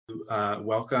to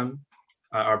welcome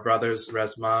our brothers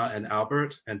Resmaa and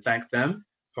Albert and thank them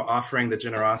for offering the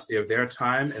generosity of their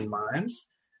time and minds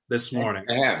this morning.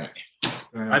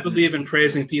 I believe in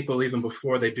praising people even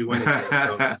before they do anything.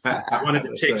 So I wanted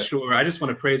to take sure. I just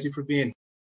want to praise you for being here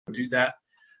to do that.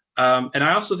 And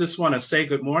I also just want to say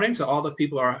good morning to all the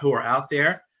people who are out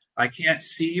there. I can't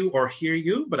see you or hear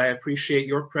you, but I appreciate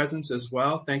your presence as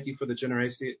well. Thank you for the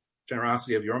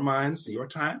generosity of your minds, your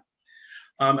time.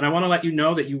 And I want to let you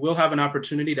know that you will have an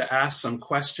opportunity to ask some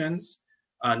questions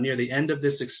near the end of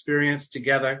this experience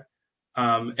together.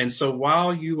 And so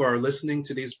while you are listening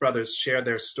to these brothers share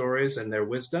their stories and their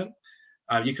wisdom,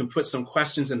 you can put some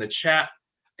questions in the chat.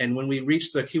 And when we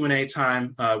reach the Q&A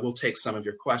time, we'll take some of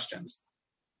your questions.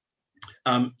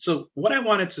 So what I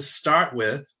wanted to start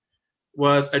with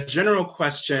was a general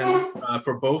question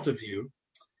for both of you.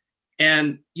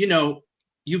 And, you know,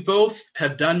 you both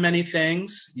have done many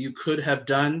things. You could have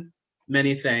done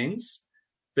many things,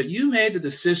 but you made the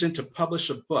decision to publish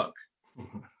a book,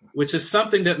 which is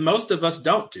something that most of us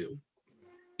don't do.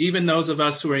 Even those of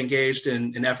us who are engaged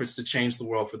in efforts to change the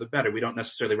world for the better, we don't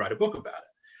necessarily write a book about it,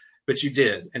 but you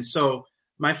did. And so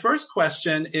my first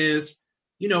question is,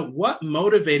 you know, what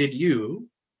motivated you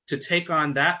to take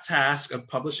on that task of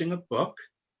publishing a book?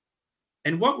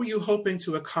 And what were you hoping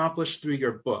to accomplish through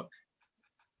your book?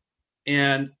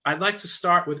 And I'd like to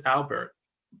start with Albert.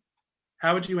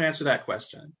 How would you answer that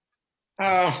question?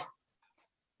 Well,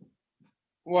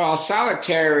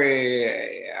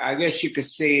 solitary, I guess you could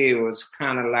say it was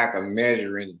kind of like a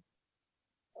measuring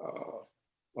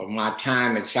of my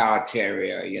time in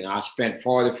solitary. You know, I spent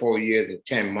 44 years and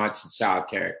 10 months in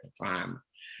solitary confinement.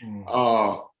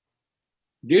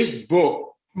 This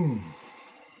book,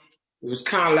 it was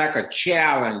kind of like a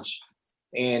challenge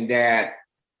in that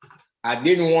I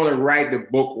didn't want to write the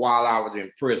book while I was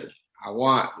in prison. I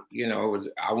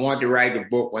wanted to write the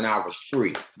book when I was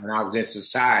free, when I was in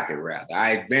society, rather. I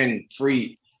had been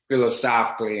free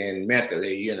philosophically and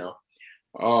mentally, you know.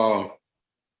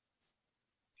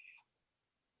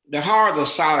 The horror of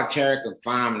solitary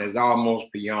confinement is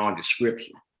almost beyond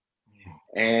description.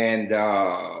 And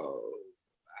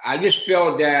I just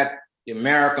felt that the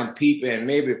American people and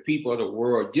maybe people of the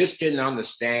world just didn't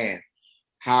understand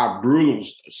how brutal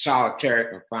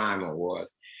solitary confinement was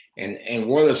and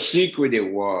what a secret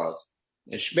it was,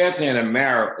 especially in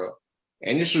America.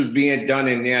 And this was being done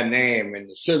in their name, in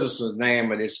the citizens'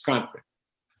 name of this country.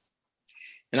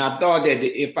 And I thought that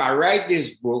if I write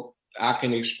this book, I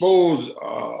can expose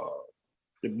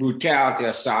the brutality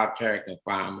of solitary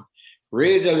confinement,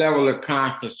 raise the level of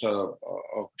consciousness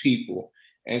of people,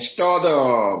 and start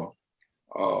a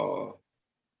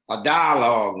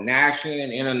dialogue, national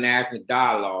and international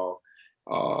dialogue,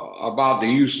 about the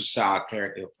use of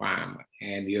solitary confinement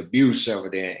and the abuse of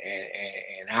it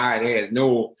and how it has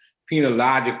no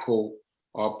penological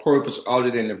purpose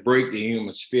other than to break the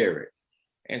human spirit.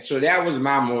 And so that was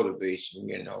my motivation,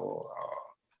 you know,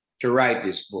 to write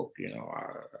this book. You know,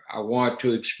 I want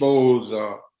to expose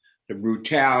the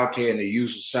brutality and the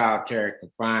use of solitary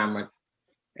confinement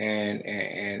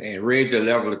and raise the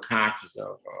level of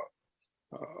consciousness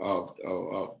of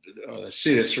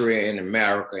citizenry in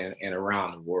America and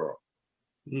around the world.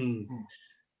 Mm.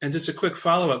 And just a quick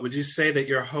follow-up, would you say that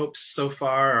your hopes so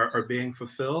far are being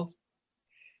fulfilled?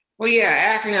 Well, yeah,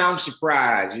 actually I'm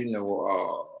surprised. You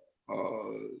know,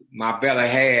 my better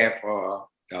half,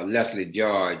 Leslie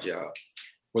George,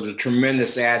 was a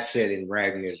tremendous asset in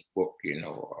writing this book. You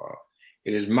know,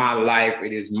 it is my life,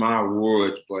 it is my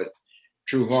words, but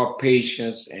through her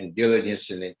patience and diligence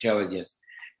and intelligence,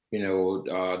 you know,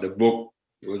 the book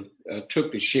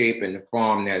took the shape and the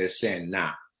form that it's in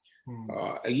now.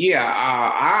 I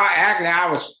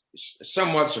was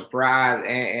somewhat surprised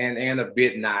and a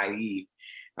bit naive.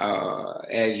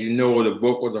 As you know, the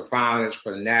book was a finalist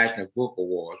for the National Book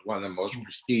Awards, one of the most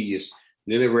prestigious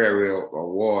literary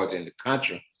awards in the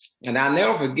country. And I'll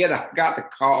never forget, I got the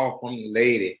call from the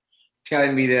lady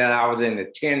telling me that I was in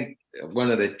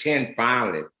one of the 10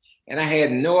 finalists. And I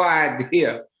had no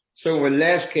idea. So when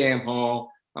Les came home,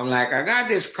 I'm like, I got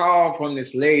this call from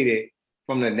this lady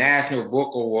from the National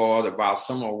Book Award about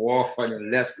some award for the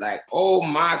Les, like, oh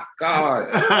my God.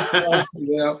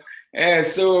 You know? And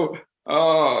so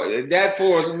that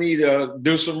forced me to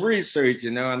do some research,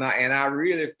 you know, and I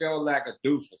really felt like a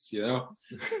doofus, you know.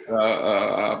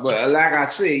 But like I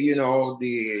say, you know,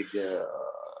 the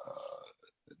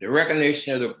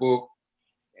recognition of the book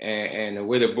and the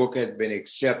way the book has been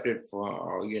accepted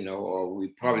for, you know, or we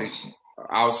published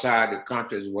outside the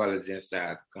country as well as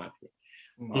inside the country,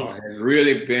 has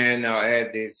really been, as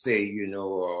they say, you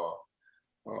know,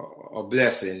 a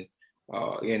blessing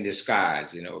in disguise,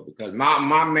 because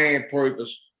my main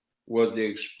purpose was to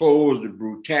expose the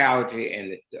brutality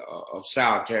and of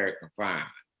solitary confinement.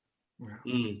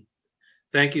 Mm.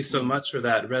 Thank you so much for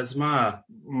that, Resmaa.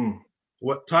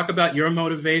 Talk about your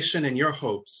motivation and your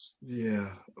hopes.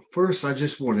 Yeah. First, I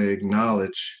just want to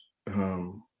acknowledge,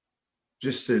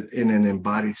 just in an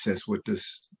embodied sense, what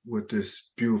this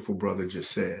beautiful brother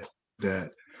just said,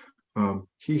 that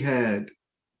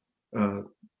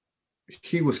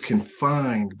he was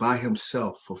confined by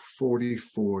himself for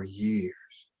 44 years,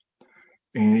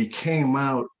 and he came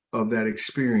out of that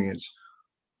experience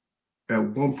at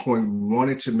one point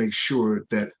wanted to make sure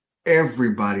that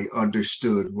everybody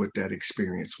understood what that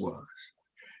experience was,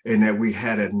 and that we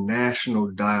had a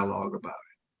national dialogue about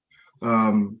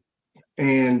it.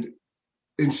 And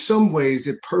in some ways,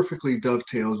 it perfectly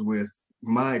dovetails with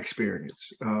my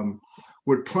experience.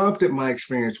 What prompted my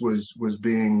experience was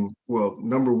being, well,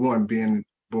 number one, being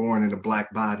born in a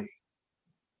Black body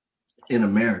in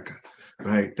America,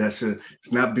 right? It's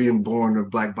not being born in a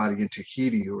Black body in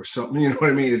Tahiti or something, you know what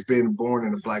I mean? It's being born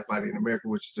in a Black body in America,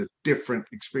 which is a different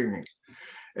experience.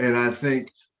 And I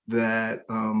think that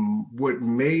what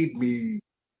made me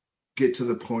get to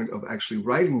the point of actually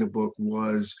writing the book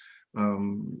was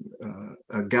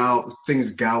things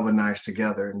galvanized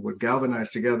together. And what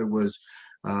galvanized together was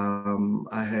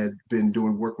I had been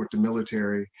doing work with the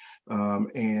military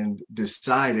and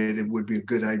decided it would be a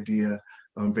good idea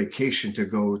on vacation to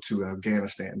go to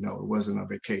Afghanistan. No, it wasn't on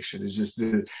vacation. It's just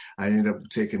that I ended up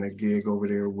taking a gig over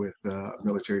there with a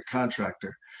military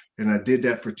contractor. And I did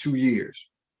that for 2 years.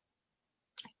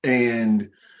 And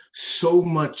so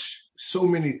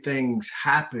many things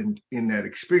happened in that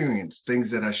experience, things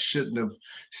that I shouldn't have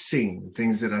seen,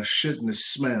 things that I shouldn't have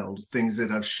smelled, things that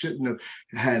I shouldn't have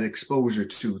had exposure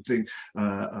to,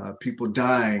 people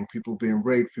dying, people being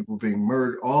raped, people being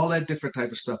murdered, all that different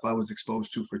type of stuff I was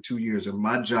exposed to for 2 years. And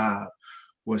my job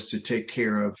was to take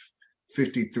care of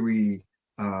 53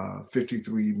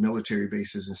 military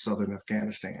bases in southern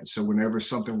Afghanistan. So whenever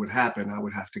something would happen, I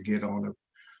would have to get on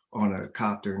a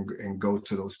copter and go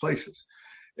to those places.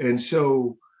 And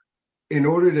so in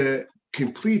order to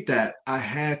complete that, I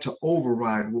had to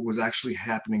override what was actually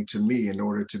happening to me in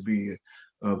order to be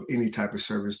of any type of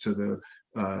service to the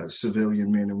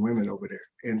civilian men and women over there.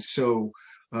 And so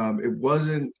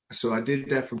so I did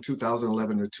that from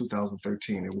 2011 to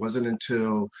 2013. It wasn't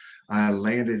until I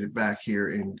landed back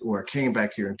here or I came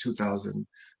back here in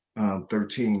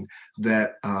 2013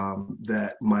 that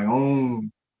my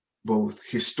own both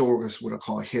what I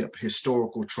call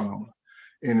historical trauma,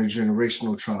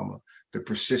 intergenerational trauma, the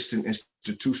persistent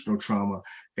institutional trauma,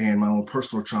 and my own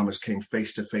personal traumas came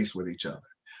face to face with each other.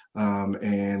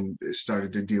 And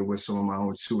started to deal with some of my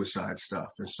own suicide stuff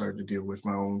and started to deal with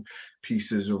my own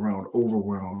pieces around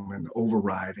overwhelm and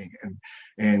overriding.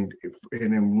 And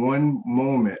in one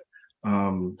moment,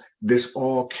 this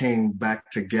all came back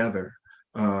together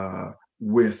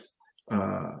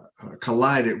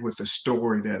collided with a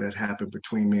story that had happened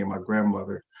between me and my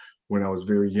grandmother when I was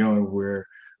very young, where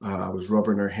I was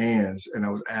rubbing her hands and I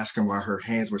was asking why her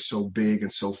hands were so big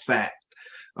and so fat,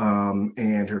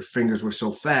 and her fingers were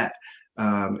so fat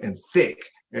and thick.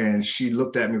 And she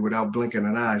looked at me without blinking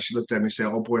an eye. She looked at me and said,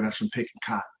 "Oh boy, that's from picking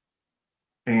cotton."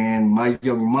 And my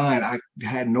young mind, I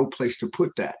had no place to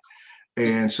put that.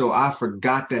 And so I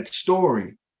forgot that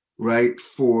story, right,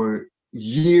 for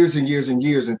years and years and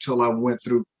years until I went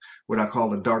through what I call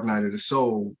the dark night of the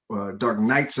soul, dark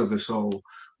nights of the soul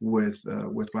with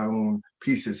my own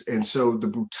pieces. And so the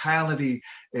brutality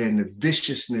and the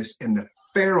viciousness and the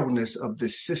feralness of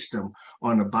this system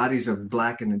on the bodies of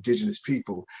Black and Indigenous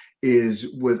people is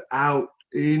without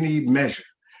any measure.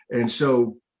 And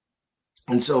so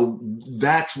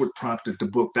that's what prompted the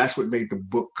book. That's what made the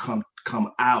book come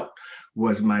out,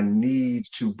 was my need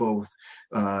to both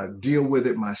deal with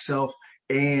it myself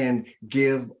and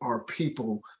give our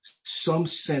people some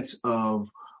sense of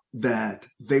that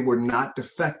they were not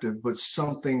defective, but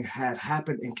something had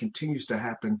happened and continues to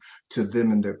happen to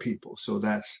them and their people. So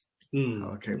that's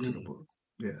how I came to the book.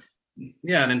 Yeah.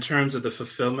 Yeah, and in terms of the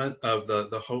fulfillment of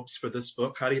the hopes for this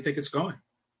book, how do you think it's going?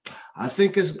 I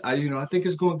think it's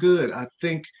going good. I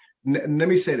think, let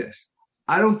me say this.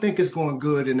 I don't think it's going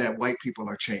good in that white people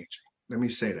are changing. Let me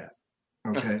say that.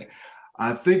 Okay.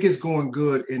 I think it's going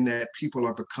good in that people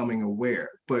are becoming aware,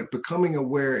 but becoming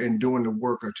aware and doing the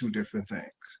work are two different things.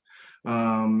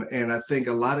 And I think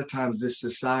a lot of times this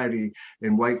society,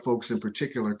 and white folks in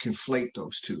particular, conflate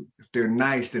those two. If they're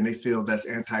nice, then they feel that's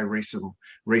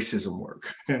racism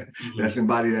work. That's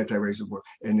embodied anti-racism work.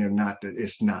 And they're not.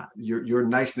 It's not. Your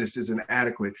niceness isn't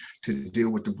adequate to deal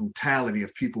with the brutality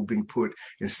of people being put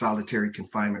in solitary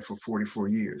confinement for 44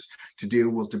 years, to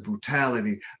deal with the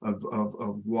brutality of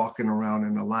walking around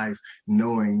in a life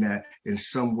knowing that in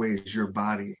some ways your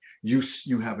body, you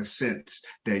have a sense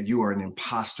that you are an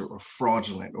imposter or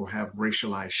fraudulent or have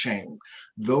racialized shame.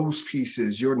 Those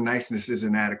pieces, your niceness is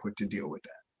inadequate to deal with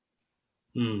that.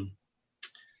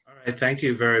 All right, thank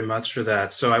you very much for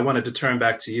that. So I wanted to turn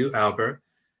back to you, Albert,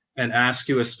 and ask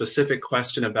you a specific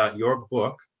question about your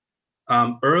book.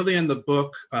 Early in the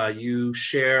book, you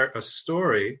share a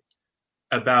story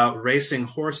about racing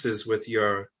horses with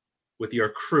your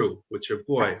crew, with your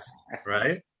boys,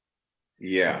 right?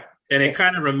 Yeah. And it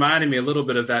kind of reminded me a little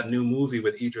bit of that new movie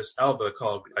with Idris Elba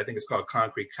I think it's called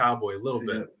Concrete Cowboy, a little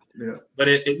bit. Yeah. But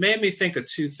it made me think of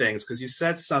two things, because you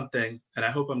said something, and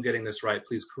I hope I'm getting this right,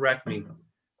 please correct me,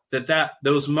 that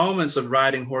those moments of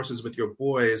riding horses with your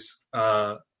boys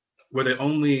were the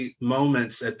only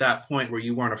moments at that point where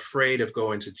you weren't afraid of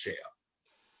going to jail,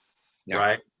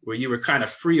 right? Where you were kind of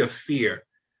free of fear.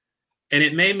 And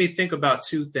it made me think about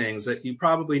two things. That you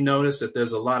probably notice that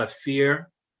there's a lot of fear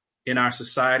in our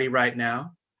society right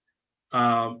now.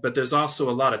 But there's also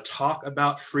a lot of talk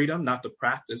about freedom, not the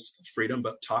practice of freedom,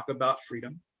 but talk about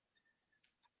freedom.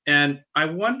 And I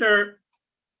wonder,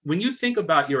 when you think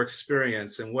about your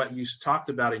experience and what you talked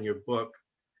about in your book,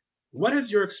 what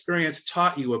has your experience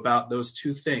taught you about those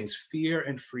two things, fear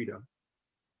and freedom?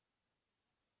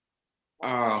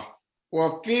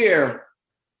 Well, fear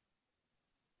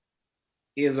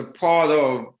is a part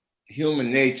of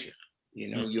human nature.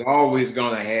 You're always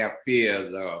going to have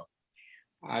fears.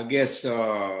 I guess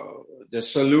the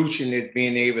solution is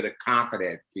being able to conquer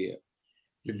that fear,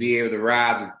 to be able to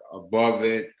rise above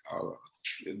it, or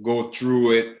go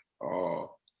through it, or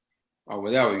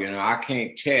whatever. I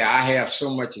can't tell. I have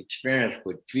so much experience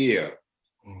with fear.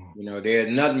 There's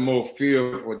nothing more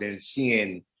fearful than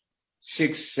seeing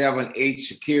 6, 7, 8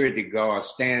 security guards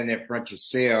standing in front of your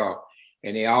cell,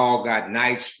 and they all got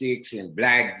nightsticks and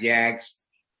blackjacks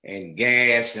and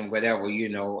gas and whatever,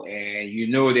 and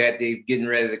that they're getting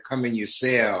ready to come in your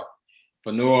cell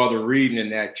for no other reason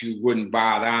than that you wouldn't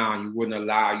bow down, you wouldn't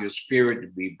allow your spirit to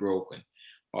be broken,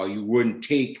 or you wouldn't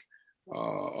take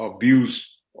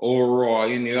abuse or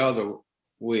any other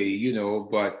way,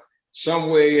 but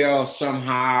somewhere else,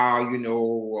 somehow, I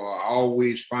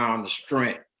always found the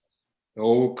strength to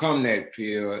overcome that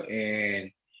fear,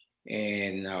 and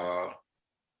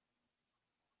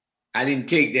I didn't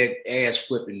take that ass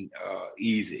whipping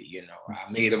easy, I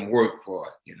made them work for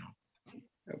it,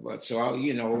 But so,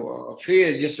 fear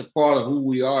is just a part of who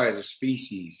we are as a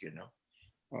species,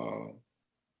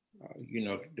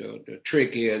 The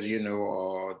trick is,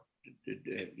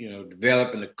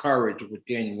 developing the courage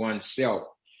within oneself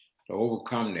to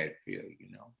overcome that fear,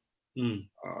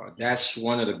 That's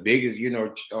one of the biggest,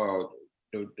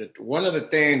 one of the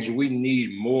things we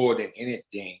need more than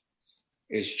anything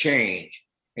is change.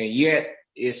 And yet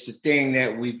it's the thing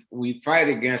that we fight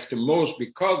against the most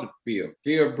because of fear.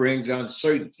 Fear brings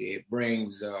uncertainty. It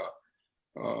brings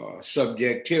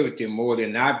subjectivity more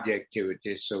than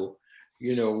objectivity. So,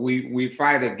 we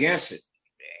fight against it.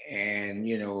 And,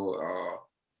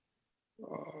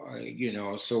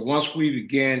 so once we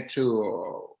begin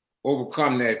to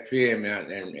overcome that fear, man,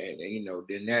 and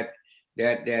then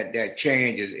that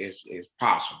change is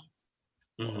possible.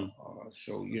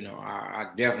 So, I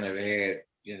definitely had,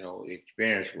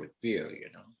 experience with fear,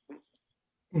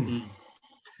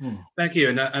 Thank you.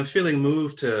 And I'm feeling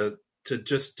moved to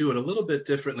just do it a little bit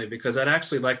differently, because I'd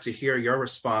actually like to hear your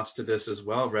response to this as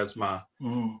well, Resmaa.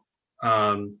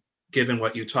 Given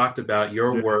what you talked about,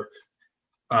 your work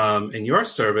and your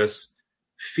service,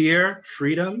 fear,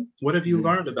 freedom, what have you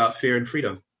learned about fear and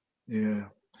freedom? Yeah.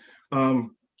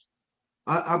 I'm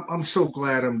so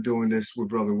glad I'm doing this with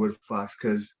Brother Woodfox,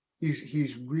 because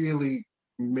he's really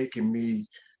making me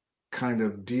kind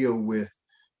of deal with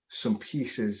some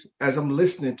pieces. As I'm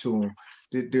listening to him,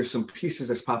 there's some pieces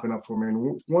that's popping up for me.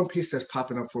 And one piece that's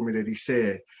popping up for me that he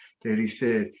said,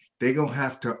 they're going to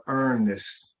have to earn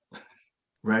this,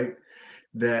 right?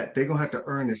 That they're going to have to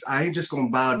earn this. I ain't just going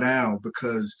to bow down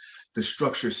because the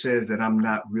structure says that I'm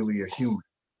not really a human,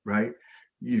 right?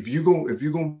 If you're going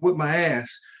to whip my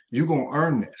ass, you're going to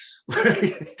earn this,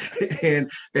 right? And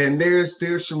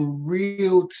there's some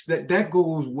real, that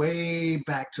goes way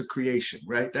back to creation,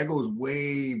 right? That goes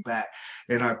way back.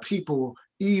 And our people,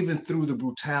 even through the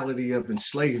brutality of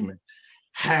enslavement,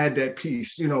 had that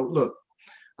piece. Look,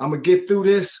 I'm going to get through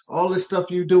this, all this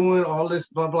stuff you doing, all this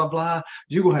blah, blah, blah.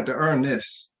 You're going to have to earn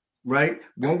this, right?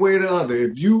 One way or the other.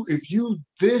 If you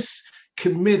this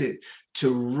committed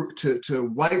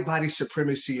to white body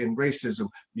supremacy and racism,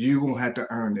 you're going to have to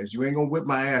earn this. You ain't going to whip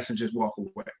my ass and just walk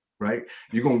away, right?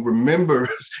 You're going to remember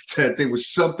that there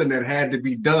was something that had to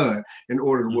be done in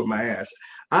order to whip my ass.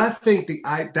 I think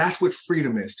that's what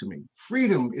freedom is to me.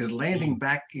 Freedom is landing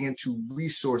back into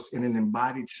resource in an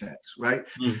embodied sense, right?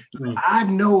 I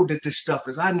know that this stuff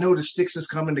I know the sticks is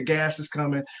coming, the gas is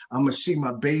coming. I'm going to see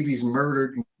my babies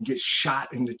murdered and get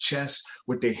shot in the chest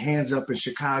with their hands up in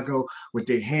Chicago, with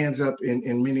their hands up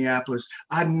in Minneapolis.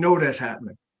 I know that's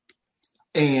happening.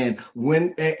 And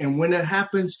when that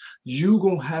happens, you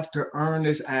going to have to earn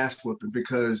this ass whooping,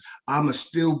 because I'm going to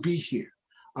still be here.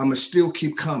 I'm going to still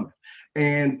keep coming.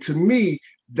 And to me,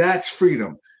 that's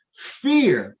freedom.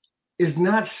 Fear is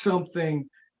not something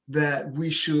that we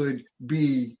should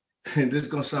be, and this is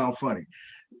going to sound funny.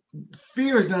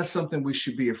 Fear is not something we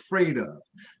should be afraid of.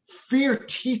 Fear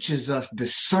teaches us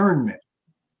discernment.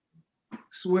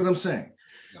 That's what I'm saying.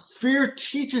 Fear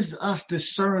teaches us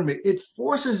discernment. It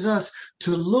forces us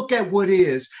to look at what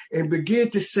is and begin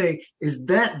to say, is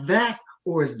that,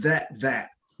 or is that,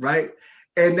 right?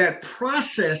 And that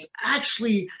process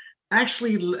actually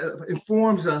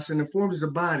informs us and informs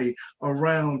the body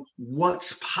around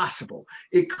what's possible.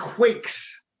 It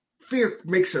quakes. Fear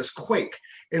makes us quake.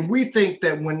 And we think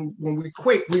that when we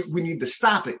quake, we need to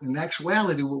stop it. In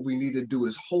actuality, what we need to do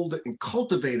is hold it and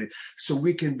cultivate it so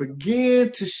we can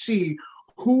begin to see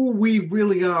who we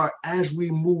really are as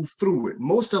we move through it.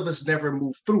 Most of us never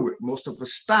move through it. Most of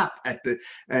us stop at the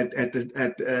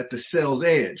cell's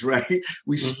edge, right?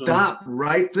 We stop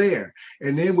right there.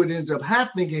 And then what ends up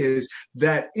happening is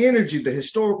that energy, the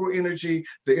historical energy,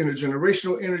 the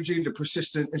intergenerational energy, the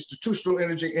persistent institutional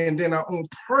energy, and then our own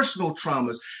personal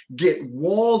traumas get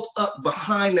walled up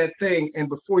behind that thing. And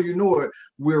before you know it,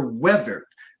 we're weathered.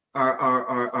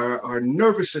 Our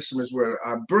nervous system is weathered.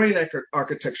 Our brain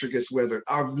architecture gets weathered.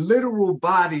 Our literal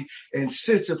body and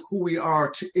sense of who we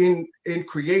are in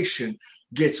creation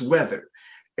gets weathered.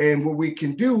 And what we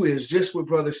can do is just what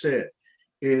Brother said,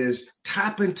 is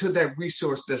tap into that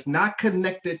resource that's not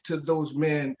connected to those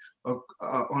men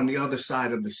on the other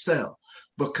side of the cell,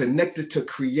 but connected to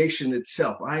creation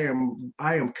itself. I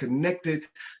am connected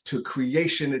to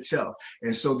creation itself.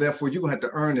 And so therefore you're gonna have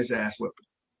to earn this ass whipping.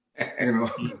 You know.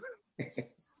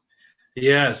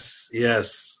 Yes.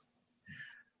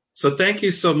 So thank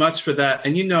you so much for that.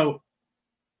 And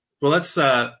let's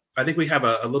I think we have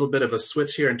a little bit of a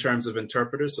switch here in terms of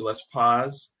interpreters. So let's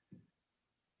pause,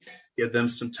 give them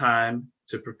some time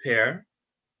to prepare.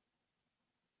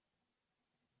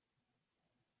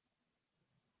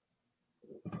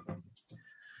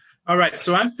 All right,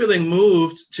 so I'm feeling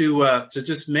moved to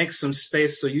just make some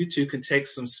space so you two can take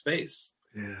some space.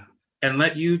 Yeah. And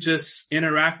let you just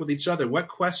interact with each other. What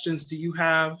questions do you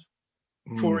have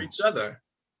for each other?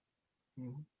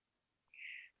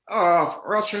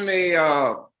 For me,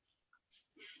 I'm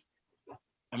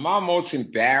almost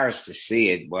embarrassed to say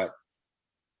it, but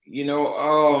is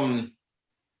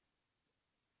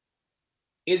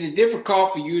it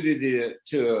difficult for you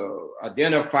to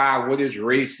identify what is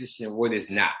racist and what is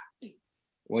not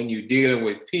when you're dealing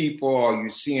with people or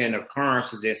you're seeing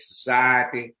occurrences in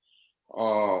society?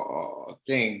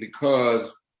 Thing,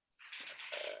 because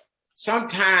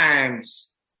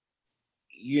sometimes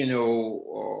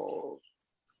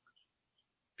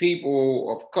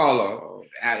people of color,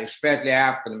 especially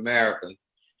African Americans,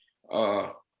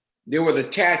 they would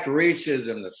attach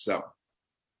racism to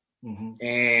something,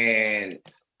 and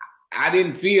I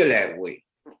didn't feel that way.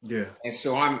 Yeah, and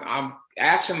so I'm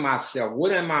asking myself,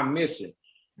 what am I missing?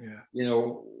 Yeah,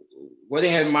 what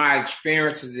had my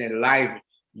experiences in life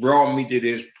brought me to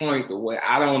this point where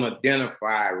I don't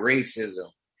identify racism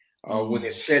when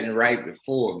it's sitting right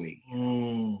before me.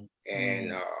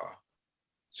 And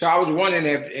so I was wondering,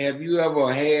 have you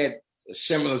ever had a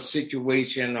similar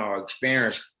situation or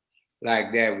experience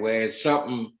like that where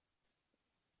something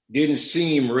didn't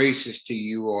seem racist to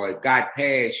you or it got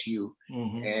past you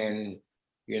and,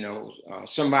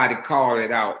 somebody called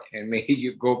it out and made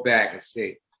you go back and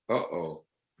say, uh-oh.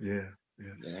 Yeah.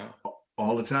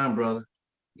 All the time, brother.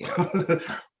 Yeah.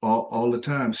 all the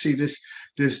time. See, this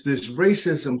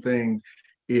racism thing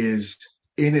is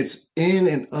in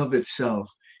and of itself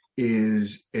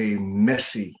is a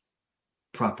messy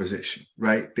proposition,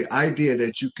 right? The idea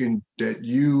that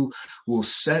you will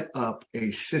set up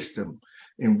a system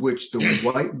in which the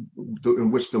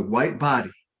white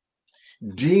body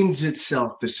deems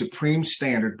itself the supreme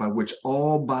standard by which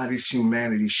all bodies'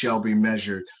 humanity shall be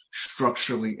measured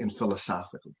structurally and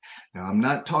philosophically. Now, I'm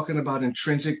not talking about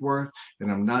intrinsic worth,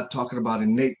 and I'm not talking about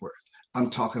innate worth. I'm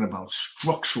talking about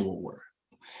structural worth.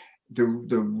 The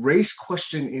race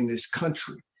question in this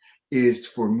country is,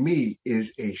 for me,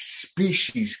 is a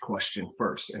species question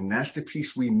first, and that's the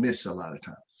piece we miss a lot of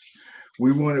times.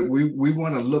 We want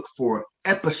to look for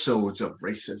episodes of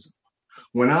racism.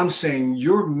 When I'm saying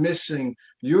you're missing,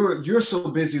 you're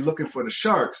so busy looking for the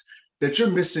sharks that you're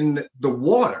missing the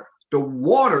water. The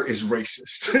water is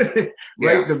racist, right?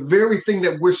 Yeah. The very thing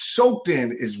that we're soaked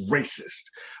in is racist.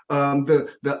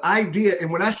 The idea, and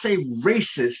when I say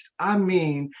racist, I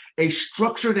mean a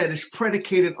structure that is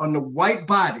predicated on the white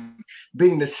body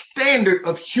being the standard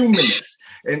of humanness,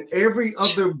 and every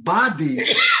other body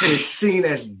is seen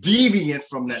as deviant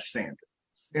from that standard.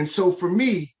 And so for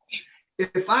me,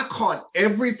 if I caught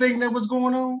everything that was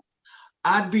going on,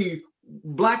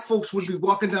 Black folks would be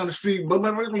walking down the street.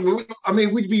 I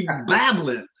mean, we'd be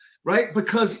babbling, right?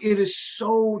 Because it is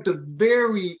so, the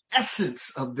very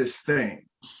essence of this thing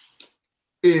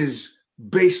is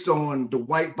based on the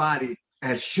white body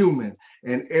as human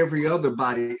and every other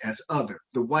body as other.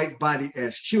 The white body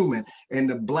as human and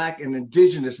the Black and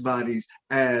indigenous bodies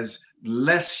as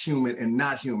less human and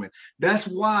not human. That's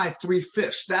why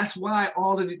 3/5. That's why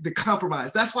all of the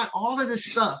compromise. That's why all of this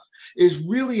stuff is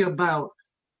really about,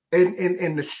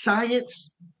 and the science,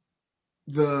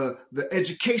 the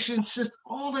education system,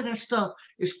 all of that stuff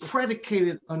is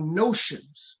predicated on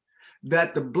notions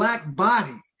that the Black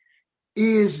body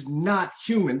is not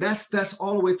human. That's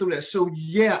all the way through that. So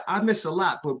yeah, I miss a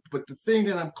lot, but the thing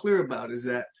that I'm clear about is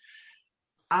that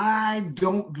I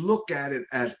don't look at it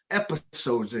as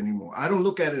episodes anymore. I don't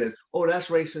look at it as, oh, that's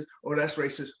racist, or that's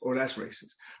racist, or that's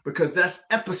racist, because that's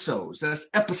episodes, that's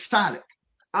episodic.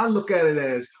 I look at it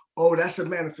as, oh, that's a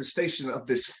manifestation of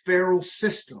this feral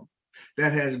system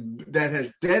that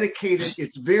has dedicated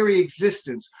its very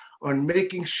existence on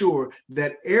making sure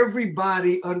that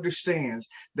everybody understands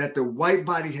that the white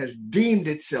body has deemed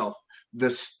itself the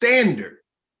standard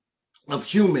of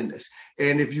humanness.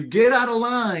 And if you get out of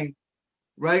line,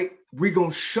 right, we're going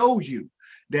to show you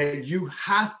that you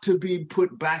have to be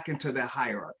put back into that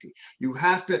hierarchy. You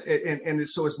have to, and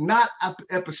so it's not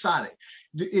episodic.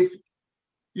 If,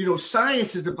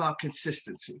 science is about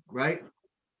consistency, right?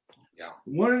 Yeah.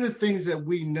 One of the things that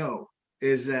we know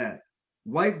is that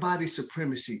white body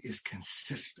supremacy is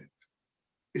consistent.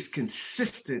 It's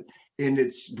consistent in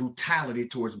its brutality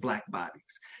towards Black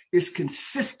bodies. It's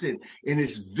consistent in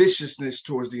its viciousness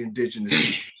towards the indigenous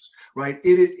peoples, right?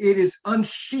 It is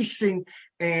unceasing,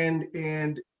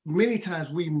 and many times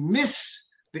we miss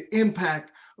the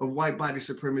impact of white body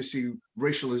supremacy,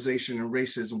 racialization, and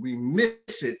racism. We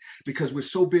miss it because we're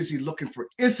so busy looking for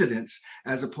incidents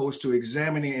as opposed to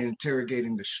examining and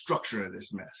interrogating the structure of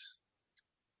this mess.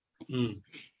 Mm.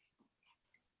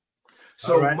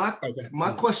 So right.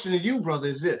 my question to you, brother,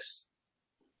 is this.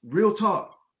 Real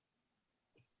talk.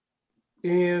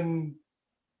 In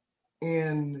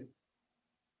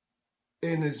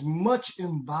as much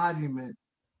embodiment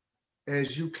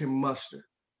as you can muster,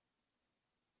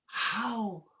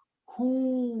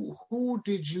 who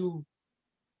did you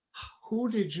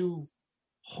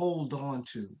hold on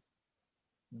to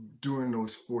during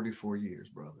those 44 years,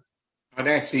 brother? Oh,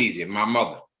 that's easy. My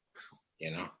mother,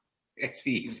 that's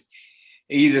easy.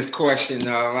 Easiest question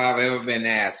I've ever been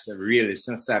asked, really,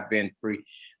 since I've been free.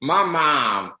 My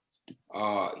mom,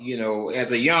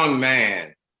 as a young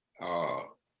man,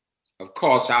 of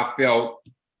course, I felt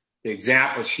the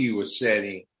example she was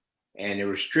setting and the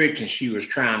restrictions she was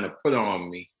trying to put on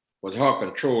me was her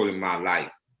controlling my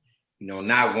life.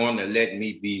 Not wanting to let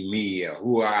me be me or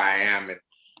who I am and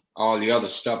all the other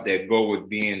stuff that go with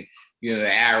being, the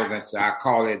arrogance. I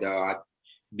call it, I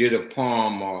did a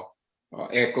poem or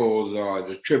echoes or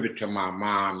the tribute to my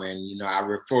mom. And, I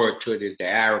refer to it as the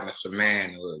arrogance of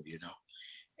manhood,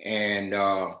 And,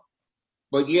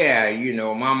 but yeah,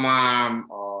 my mom,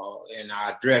 and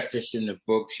I addressed this in the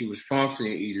book, she was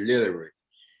functionally illiterate,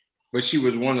 but she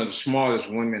was one of the smartest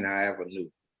women I ever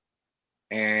knew.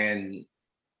 And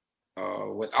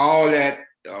with all that,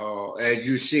 as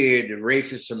you said, the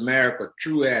racist America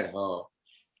threw at her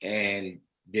and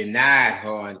denied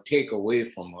her and take away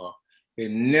from her,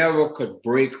 it never could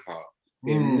break her.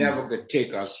 It never could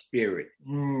take her spirit.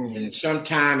 And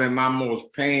sometime in my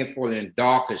most painful and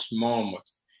darkest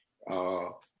moments, I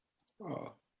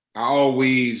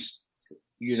always,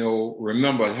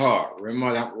 remember her.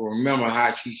 Remember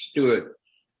how she stood,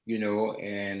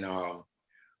 and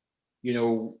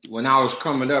when I was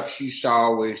coming up, she used to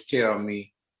always tell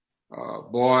me,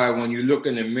 boy, when you look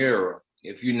in the mirror,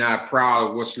 if you're not proud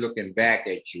of what's looking back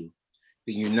at you,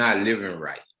 then you're not living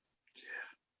right.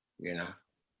 You know,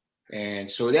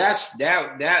 and so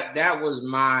that was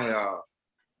my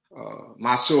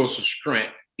my source of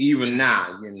strength. Even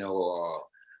now, you know,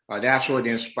 that's what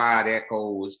inspired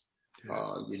Echoes.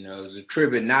 You know, it's a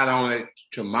tribute not only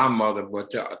to my mother but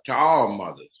to all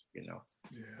mothers. You know,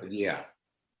 yeah.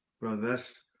 Bro,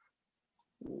 that's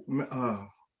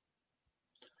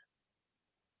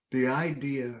the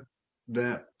idea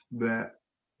that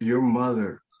your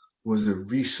mother was a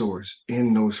resource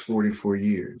in those 44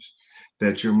 years,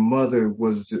 that your mother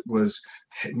was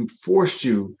forced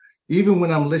you. Even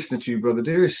when I'm listening to you, brother,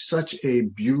 there is such a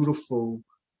beautiful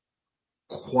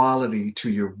quality to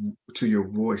your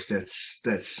voice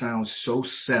that sounds so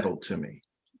settled to me,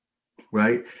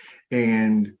 right?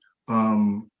 And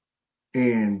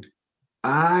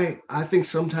I think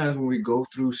sometimes when we go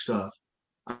through stuff,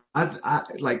 I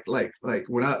like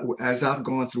when as I've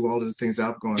gone through all of the things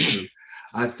I've gone through,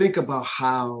 I think about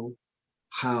how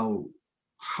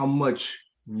much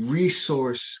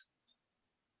resource,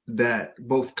 that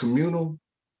both communal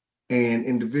and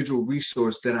individual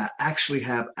resource, that I actually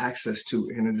have access to.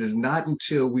 And it is not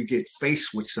until we get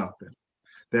faced with something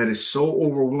that is so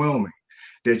overwhelming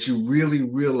that you really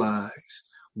realize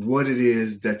what it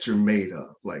is that you're made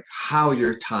of, like how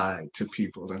you're tied to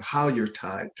people and how you're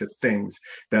tied to things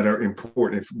that are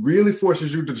important. It really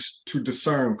forces you to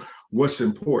discern what's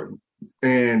important.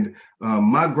 And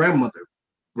my grandmother,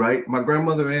 right? My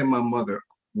grandmother and my mother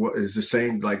is the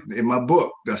same, like in my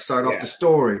book, I start off the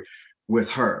story with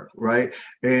her, right?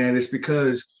 And it's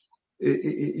because,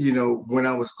 you know, when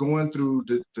I was going through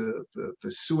the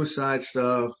suicide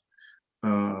stuff,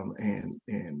 and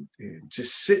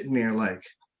just sitting there like,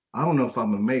 I don't know if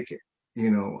I'm gonna make it.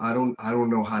 You know, I don't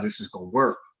know how this is gonna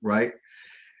work, right?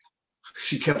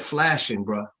 She kept flashing,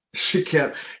 bro. She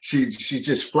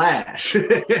just flashed.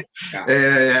 And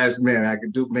as man, I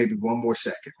could do maybe one more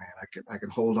second, man. I can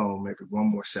hold on maybe one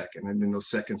more second, and then those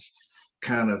seconds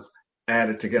kind of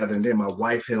added together. And then my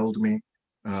wife held me.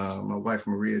 My wife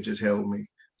Maria just held me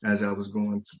as I was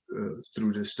going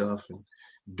through this stuff, and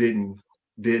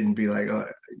didn't be like,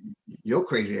 your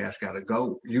crazy ass gotta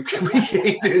go. You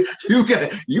crazy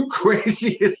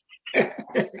as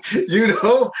you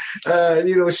know,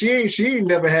 she ain't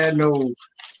never had no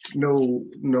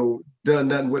done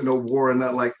nothing with no war or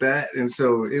nothing like that. And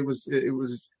so it was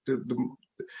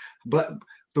but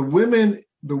the women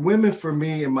for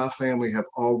me and my family have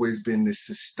always been this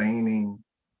sustaining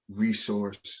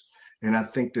resource. And I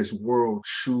think this world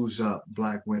chews up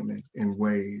Black women in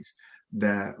ways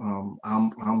that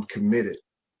I'm committed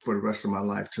for the rest of my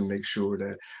life to make sure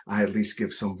that I at least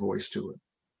give some voice to it.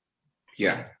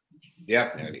 Yeah,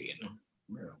 definitely. You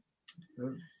know.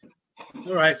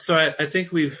 All right, so I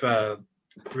think we've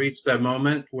reached that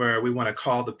moment where we want to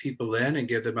call the people in and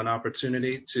give them an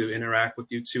opportunity to interact with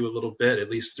you two a little bit, at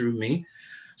least through me.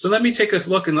 So let me take a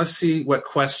look and let's see what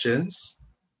questions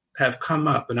have come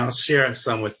up, and I'll share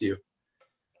some with you.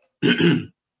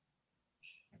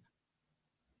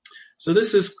 So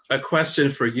this is a question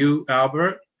for you,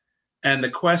 Albert. And the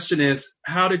question is,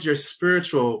 how did your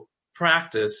spiritual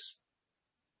practice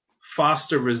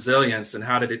foster resilience, and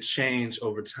how did it change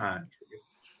over time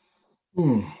for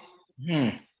you?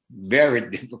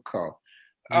 Very difficult.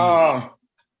 You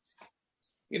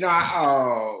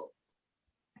know,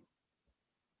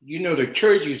 the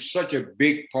church is such a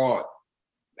big part of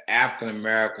the African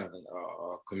American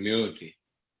community.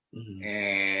 Mm-hmm.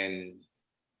 And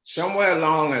somewhere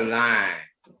along the line,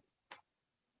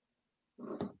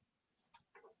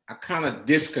 I kind of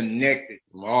disconnected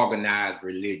from organized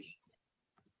religion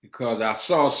because I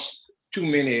saw too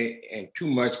many and too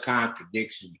much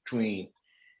contradiction between,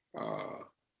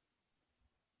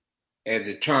 at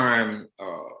the time,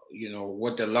 you know,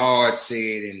 what the Lord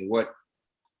said and what,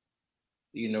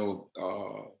 you know,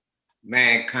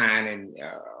 mankind and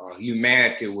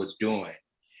humanity was doing.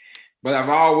 But I've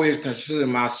always considered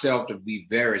myself to be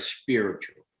very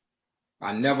spiritual.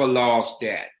 I never lost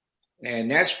that.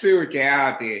 And that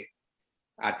spirituality,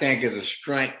 I think, is a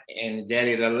strength, and that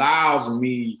it allows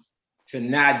me to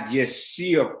not just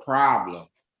see a problem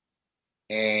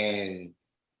and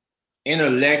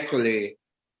intellectually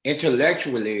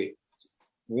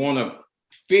want to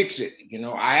fix it. You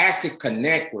know, I actually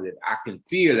connect with it. I can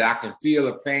feel it. I can feel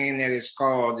the pain that it's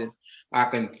causing. I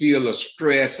can feel the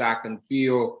stress. I can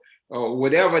feel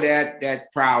whatever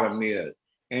that problem is.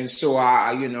 And so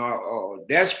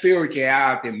that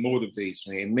spirituality motivates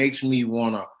me. It makes me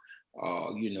want to,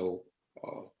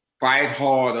 fight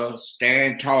harder,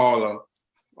 stand taller,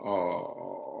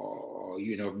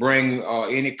 bring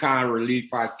any kind of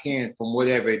relief I can from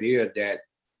whatever it is that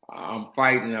I'm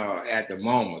fighting at the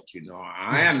moment.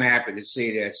 I am happy to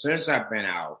say that since I've been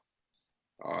out,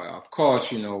 of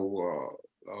course,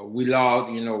 we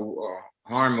lost,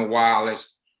 Harmon Wallace,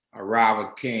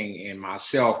 Robert King, and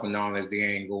myself, known as the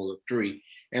Angola Three.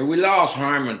 And we lost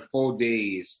Harmon 4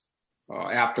 days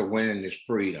after winning his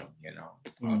freedom,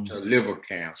 to liver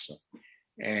cancer.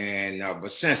 And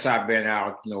but since I've been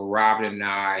out, Robert and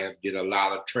I have did a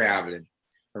lot of traveling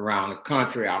around the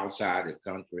country, outside the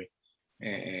country,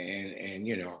 and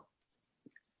there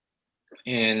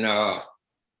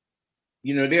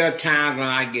are times when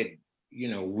I get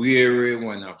weary,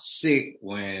 when I'm sick,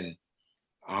 when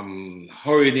I'm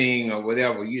hurting or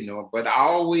whatever, but I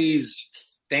always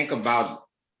think about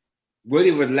what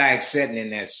it was like sitting in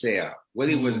that cell, what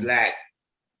it was like,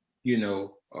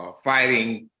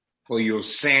 fighting for your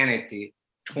sanity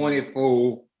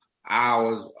 24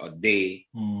 hours a day,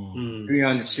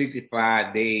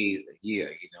 365 days a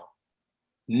year,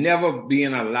 never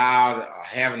being allowed or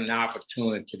having an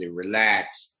opportunity to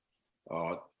relax,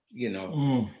 and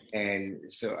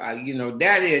so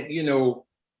that is,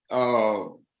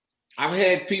 I've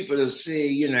had people to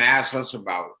say, ask us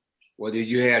about, well, did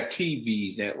you have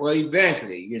TVs? Well,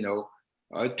 eventually,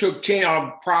 it took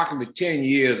approximately 10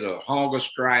 years of hunger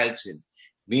strikes and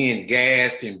being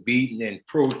gassed and beaten and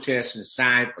protests and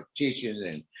signed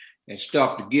petitions and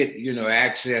stuff to get,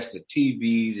 access to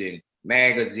TVs and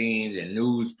magazines and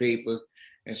newspapers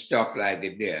and stuff like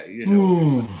that there,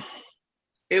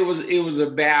 It was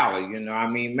a battle, I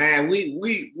mean, man,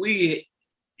 we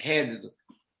had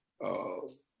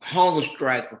hunger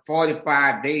strike for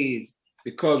 45 days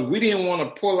because we didn't want to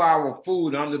pull our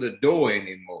food under the door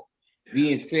anymore,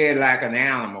 being fed like an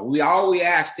animal. All we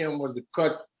asked them was to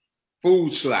cut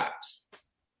food slots,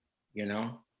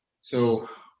 so,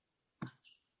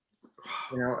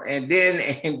 and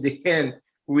then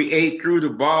we ate through the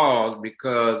bars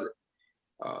because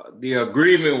the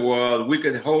agreement was we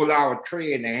could hold our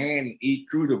tray in the hand and eat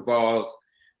through the bars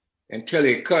until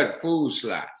they cut food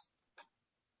slots.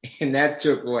 And that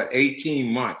took,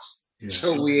 18 months. Yeah.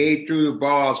 So we ate through the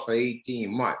bars for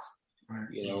 18 months, right.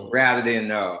 Rather than,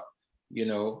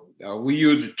 we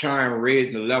use the term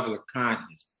raising the level of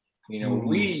consciousness.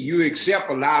 You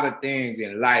accept a lot of things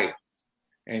in life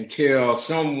until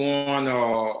someone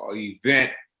or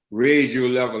event raise your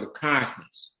level of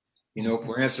consciousness.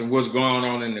 For instance, what's going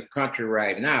on in the country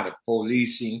right now, the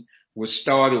policing was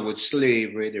started with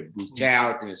slavery, the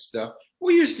brutality and stuff.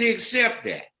 We used to accept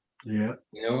that. Yeah.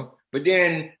 But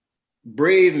then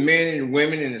brave men and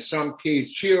women, and in some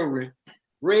cases children,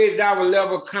 raised our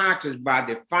level of consciousness by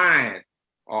defying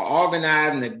or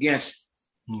organizing against,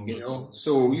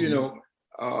 So,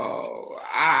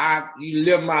 I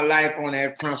live my life on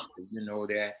that principle,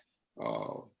 that,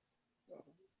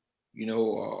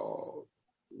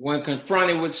 when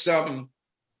confronted with something,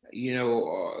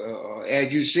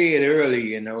 as you said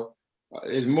earlier,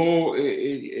 it's more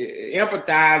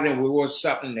empathizing with what's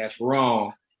something that's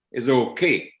wrong is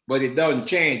okay, but it doesn't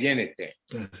change anything.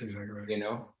 That's exactly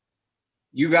right.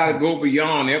 You got to go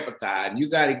beyond empathize. You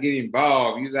got to get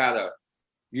involved. You got to,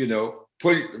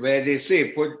 put it, as they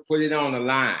say, put it on the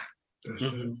line.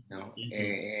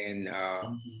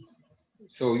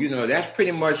 So that's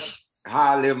pretty much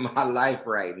how I live my life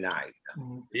right now.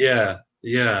 Yeah.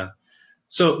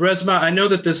 So, Resmaa, I know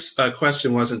that this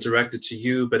question wasn't directed to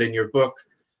you, but in your book,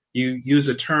 you use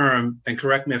a term, and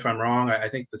correct me if I'm wrong, I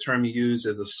think the term you use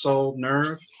is a soul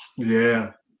nerve.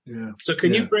 Yeah. So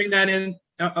can you bring that in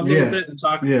a little bit and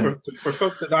talk for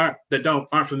folks that aren't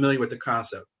familiar with the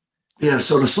concept? Yeah,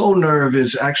 so the soul nerve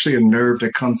is actually a nerve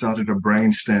that comes out of the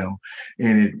brainstem,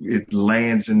 and it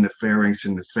lands in the pharynx,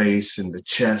 in the face, in the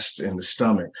chest, and the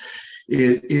stomach.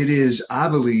 It is, I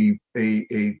believe,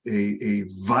 a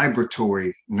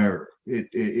vibratory nerve.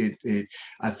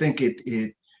 I think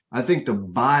the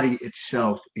body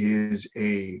itself is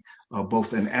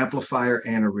both an amplifier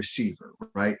and a receiver,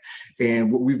 right?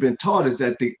 And what we've been taught is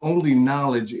that the only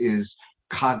knowledge is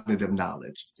cognitive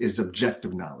knowledge, is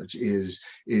objective knowledge, is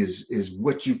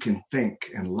what you can think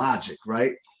and logic,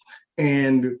 right?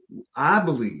 And I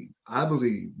believe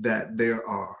that there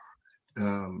are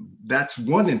that's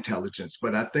one intelligence,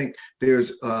 but I think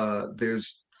there's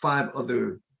 5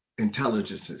 other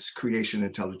intelligences, creation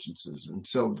intelligences. And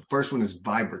so the first one is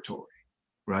vibratory,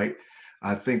 right?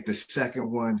 I think the second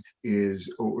one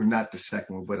is, or not the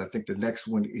second one, but I think the next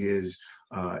one is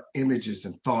images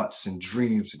and thoughts and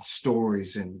dreams and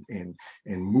stories and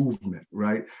movement,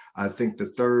 right? I think the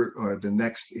third or the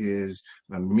next is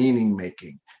meaning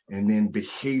making, and then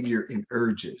behavior and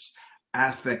urges.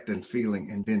 affect and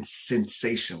feeling, and then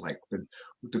sensation, like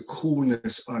the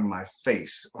coolness on my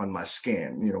face, on my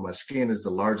skin. My skin is the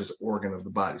largest organ of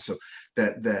the body. So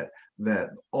that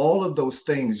all of those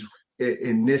things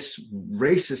in this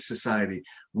racist society,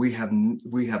 we have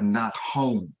not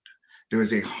honed. There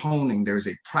is a honing, there's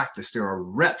a practice, there are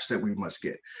reps that we must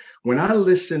get. When I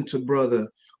listen to Brother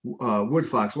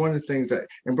Woodfox, one of the things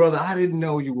and brother, I didn't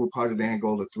know you were part of the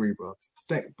Angola 3, brother.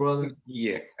 Brother.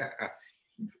 Yeah.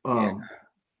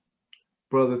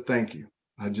 Brother, thank you.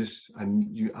 I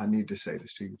need to say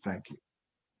this to you. Thank you.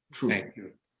 Truly. Thank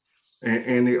you.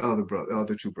 And the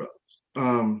other two brothers.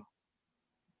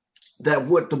 That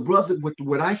what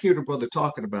I hear the brother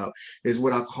talking about is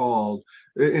what I call,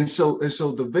 and so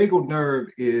the vagal nerve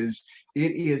is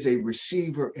a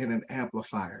receiver and an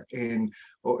amplifier, and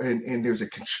there's a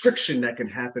constriction that can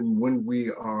happen when we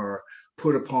are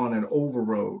put upon an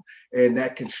overload, and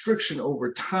that constriction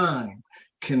over time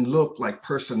can look like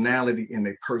personality in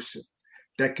a person.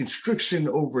 That constriction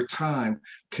over time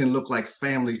can look like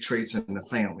family traits in the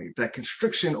family. That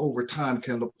constriction over time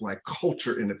can look like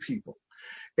culture in the people.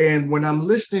 And when I'm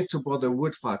listening to Brother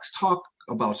Woodfox talk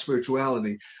about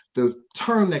spirituality, the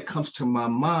term that comes to my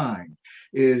mind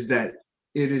is that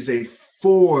it is a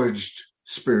forged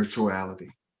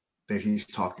spirituality that he's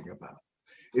talking about.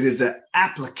 It is an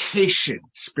application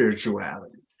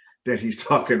spirituality that he's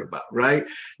talking about, right?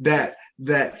 That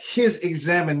his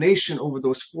examination over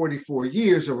those 44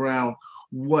 years around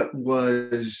what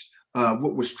was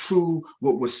true,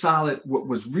 what was solid, what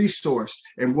was resourced,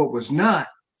 and what was not,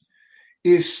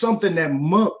 is something that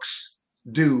monks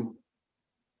do,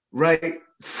 right?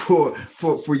 For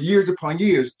years upon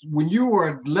years, when you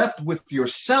are left with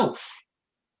yourself,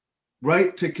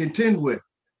 right, to contend with,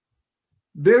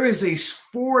 there is a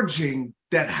forging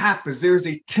that happens. There's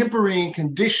a tempering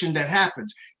condition that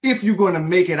happens if you're going to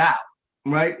make it out,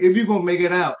 right? If you're going to make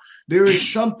it out, there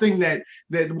is something that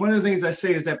one of the things I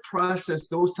say is that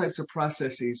those types of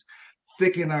processes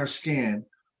thicken our skin,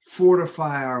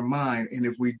 fortify our mind, and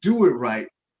if we do it right,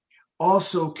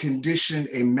 also condition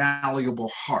a malleable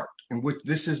heart. And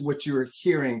this is what you're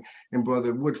hearing in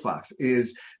Brother Woodfox,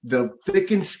 is the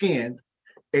thickened skin,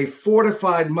 a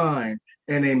fortified mind,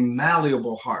 and a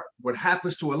malleable heart. What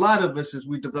happens to a lot of us is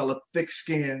we develop thick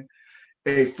skin,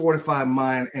 a fortified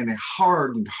mind, and a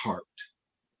hardened heart,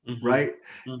 right?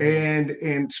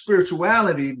 And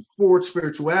spirituality, forward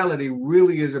spirituality,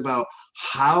 really is about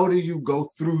how do you go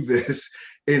through this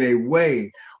in a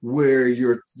way where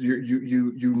you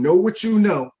know what you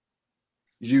know.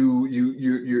 Your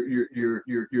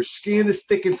skin is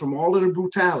thickened from all of the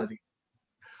brutality,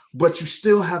 but you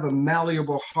still have a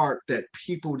malleable heart that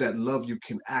people that love you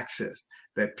can access,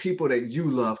 that people that you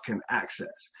love can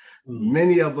access.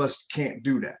 Many of us can't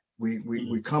do that.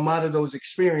 We come out of those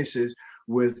experiences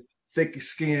with thick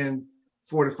skin,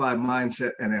 fortified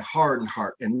mindset, and a hardened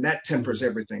heart, and that tempers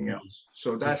everything else.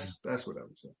 So that's what I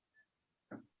would say.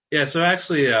 Yeah, so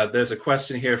actually, there's a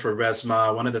question here for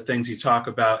Resmaa. One of the things you talk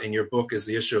about in your book is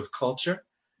the issue of culture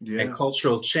and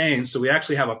cultural change. So we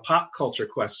actually have a pop culture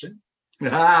question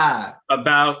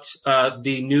about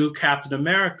the new Captain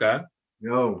America.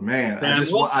 Yo, man, I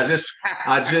just watched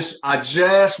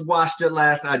it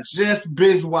last. I just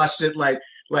binge watched it I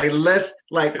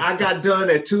got done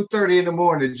at 2:30 in the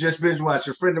morning, just binge watched.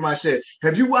 A friend of mine said,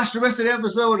 "Have you watched the rest of the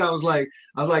episode?" I was like,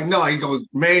 "No." He goes,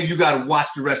 "Man, you got to watch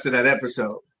the rest of that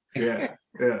episode." Yeah.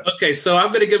 Okay, so I'm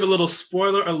going to give a little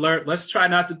spoiler alert. Let's try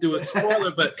not to do a spoiler,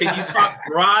 but can you talk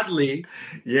broadly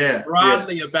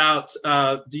about,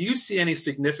 do you see any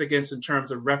significance in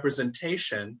terms of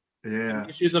representation in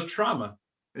issues of trauma?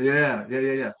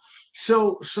 Yeah.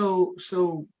 So,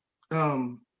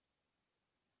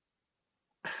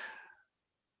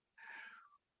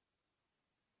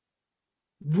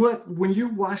 when you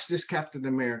watch this Captain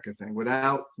America thing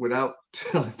without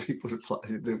telling people the plot,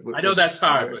 I know that's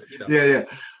hard, but yeah.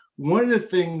 One of the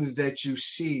things that you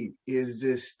see is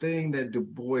this thing that Du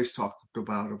Bois talked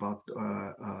about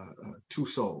two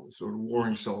souls or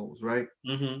warring souls, right?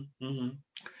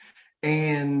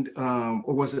 And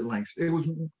or was it Langston? It was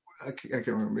I can't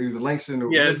remember. Either Langston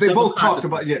or they both talked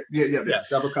about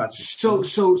double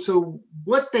consciousness. So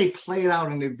what they played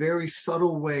out in a very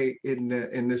subtle way in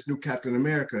this new Captain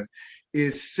America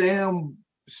is Sam,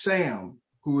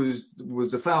 who was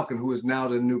the Falcon, who is now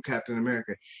the new Captain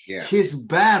America. Yeah. His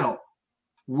battle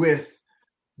with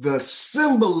the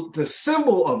symbol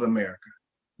of America,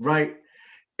 right,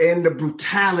 and the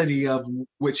brutality of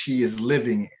which he is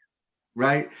living in,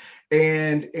 right,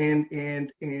 and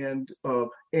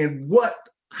what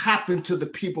happened to the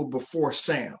people before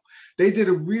Sam. They did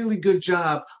a really good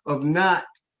job of not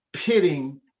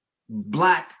pitting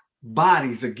Black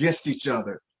bodies against each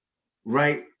other,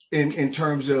 right? In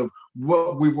terms of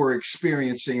what we were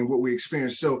experiencing and what we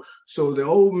experienced. So the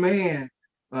old man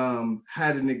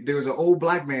there was an old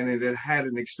black man that had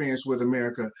an experience with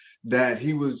America that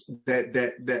he was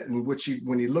that in which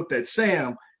when he looked at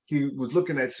Sam, he was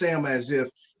looking at Sam as if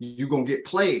you're gonna get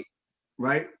played,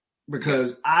 right?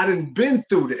 Because I done been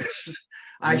through this.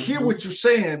 I hear what you're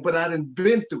saying, but I done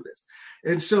been through this.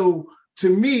 And so to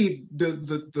me,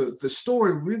 the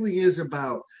story really is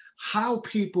about how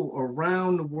people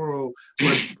around the world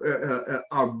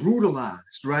are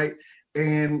brutalized, right?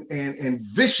 And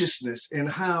viciousness, and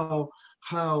how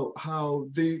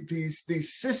these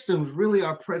systems really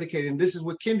are predicated. And this is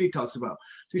what Kendi talks about.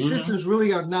 These systems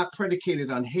really are not predicated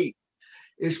on hate.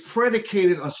 It's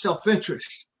predicated on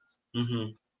self-interest,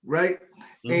 right?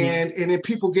 And then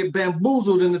people get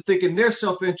bamboozled into thinking their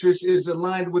self-interest is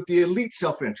aligned with the elite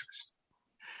self-interest.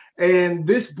 And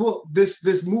this book,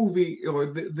 this movie, or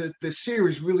the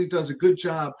series really does a good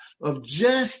job of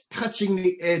just touching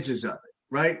the edges of it,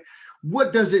 right?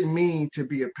 What does it mean to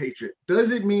be a patriot?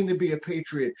 Does it mean to be a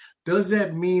patriot? Does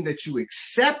that mean that you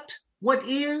accept what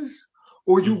is,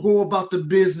 or you go about the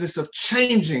business of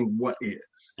changing what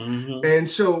is? And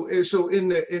so in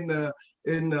the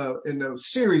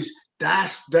series,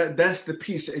 that's the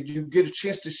piece, and you get a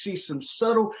chance to see some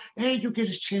subtle, and you get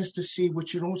a chance to see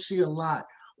what you don't see a lot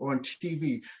on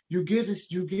TV. You get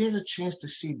a chance to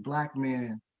see black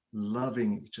men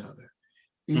loving each other,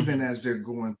 even as they're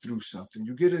going through something.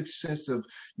 You get a sense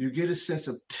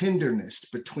of tenderness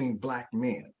between black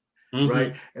men,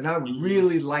 right? And I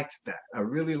really liked that. I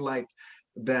really liked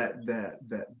that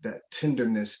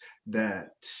tenderness that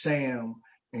Sam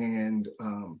and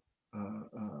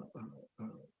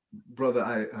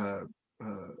brother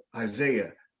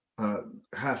Isaiah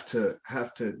have to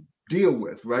deal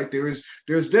with, right? There's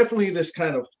definitely this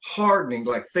kind of hardening,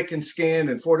 like thickened skin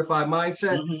and fortified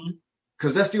mindset,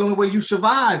 because that's the only way you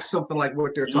survive something like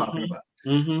what they're talking about.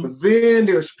 But then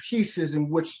there's pieces in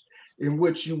which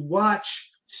you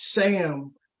watch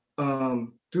Sam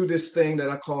do this thing that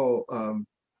I call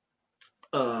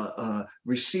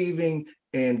receiving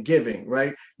and giving,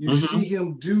 right? You see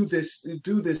him do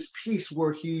this piece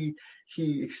where he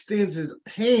extends his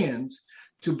hands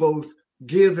to both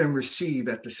give and receive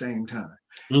at the same time.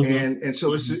 And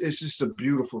so it's just a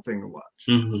beautiful thing to watch.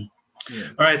 Yeah.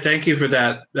 All right, thank you for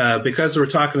that. Because we're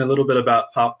talking a little bit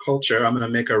about pop culture, I'm going to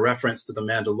make a reference to The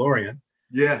Mandalorian.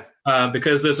 Yeah.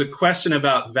 Because there's a question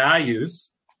about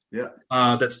values. Yeah.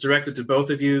 That's directed to both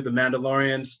of you. The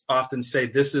Mandalorians often say,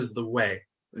 "This is the way."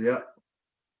 Yeah.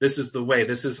 This is the way.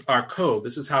 This is our code.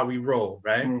 This is how we roll,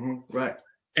 right? Right.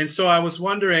 And so I was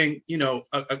wondering,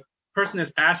 a person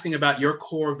is asking about your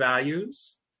core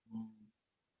values.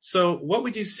 So what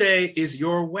would you say is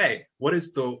your way? What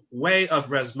is the way of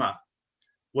Resmaa?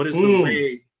 What is the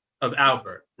way of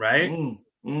Albert, right?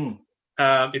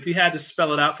 If you had to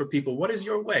spell it out for people, what is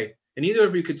your way? And either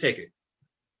of you could take it.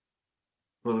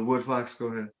 Brother Woodfox, go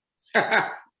ahead.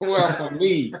 Well, for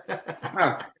me,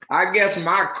 I guess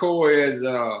my core is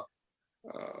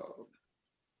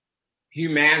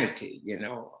humanity,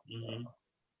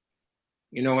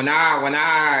 when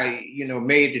I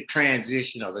made the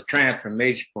transition or the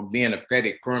transformation from being a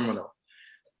petty criminal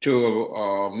to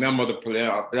a member of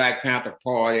the Black Panther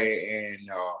Party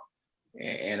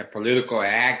and a political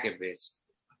activist,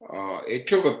 it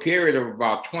took a period of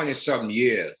about 20-something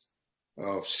years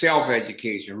of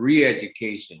self-education,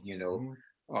 re-education,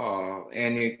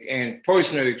 and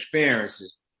personal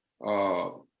experiences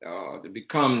to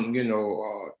become,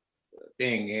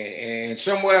 thing. And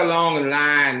somewhere along the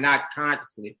line, not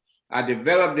consciously, I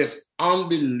developed this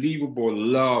unbelievable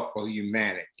love for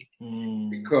humanity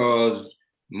because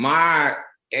my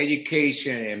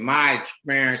education and my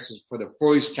experiences, for the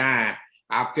first time,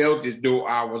 I felt as though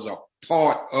I was a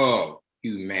part of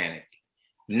humanity,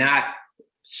 not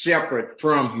separate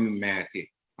from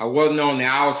humanity. I wasn't on the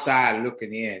outside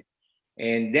looking in.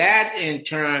 And that in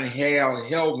turn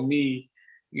helped me,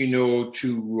 to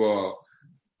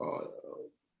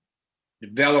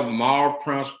develop moral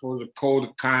principles, a code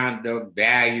of conduct,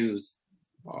 values,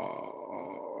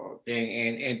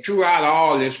 and throughout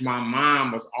all this, my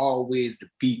mom was always the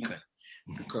beacon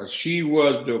because she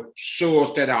was the source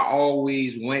that I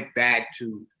always went back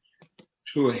to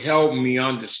help me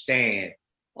understand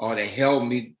or to help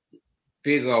me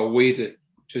figure a way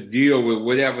to deal with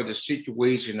whatever the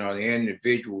situation or the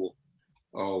individual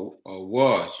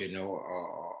was,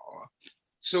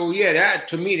 So that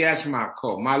to me, that's my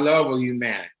core, my love of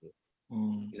humanity.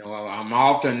 I'm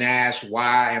often asked,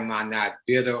 why am I not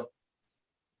bitter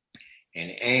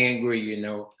and angry,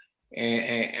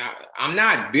 I'm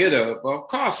not bitter, but of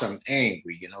course I'm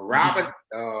angry. You know, Robert,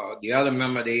 the other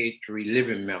member, the A3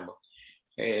 living member,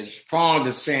 is fond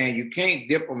of saying you can't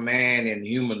dip a man in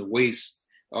human waste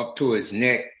up to his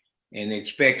neck and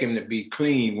expect him to be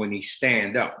clean when he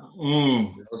stand up.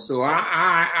 So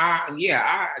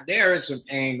there is some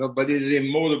anger, but it is a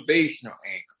motivational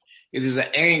anger. It is an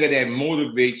anger that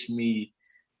motivates me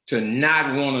to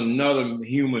not want another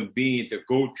human being to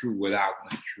go through without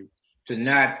my truth, to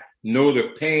not know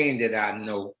the pain that I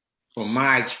know from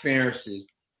my experiences,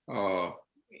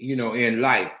 in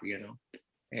life,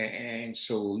 And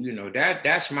so,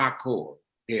 that's my core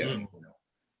there,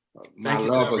 my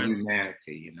love of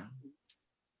humanity,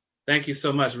 Thank you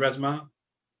so much, Resmaa.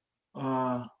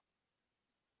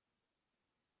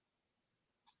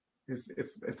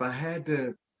 If I had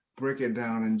to break it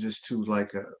down in just to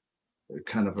like a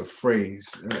kind of a phrase,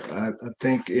 I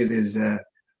think it is that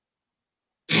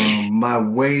my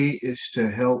way is to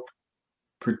help,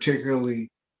 particularly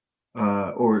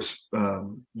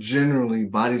generally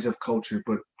bodies of culture,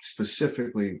 but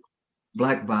specifically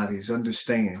Black bodies,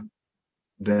 understand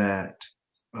that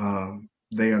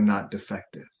they are not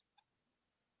defective,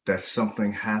 that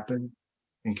something happened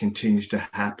and continues to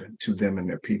happen to them and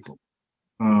their people.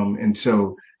 And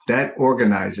so that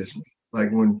organizes me. Like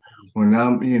when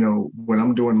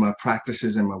I'm doing my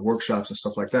practices and my workshops and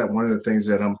stuff like that, one of the things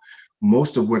that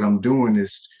most of what I'm doing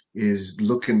is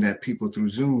looking at people through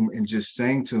Zoom and just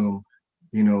saying to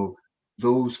them,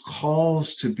 those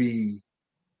calls to be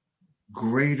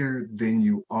greater than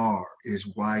you are is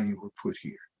why you were put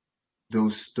here.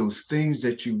 Those things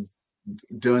that you've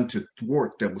done to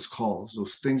thwart that was caused,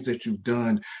 those things that you've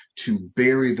done to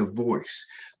bury the voice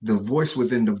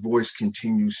within the voice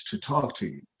continues to talk to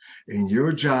you. And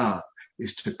your job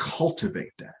is to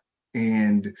cultivate that.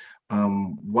 And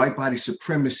white body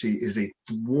supremacy is a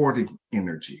thwarting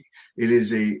energy. It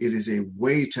is a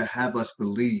way to have us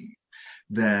believe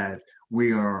that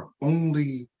we are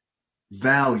only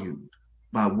valued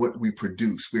by what we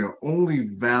produce. We are only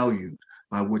valued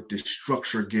by what the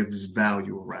structure gives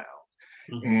value around.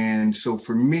 Mm-hmm. And so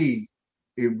for me,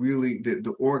 it really,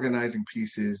 the organizing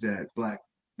piece is that Black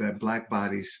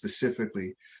bodies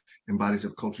specifically and bodies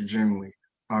of culture generally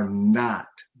are not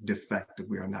defective.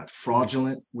 We are not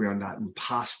fraudulent. We are not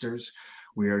imposters.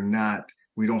 We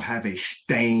don't have a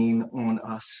stain on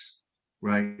us,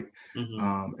 right?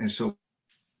 Mm-hmm. And so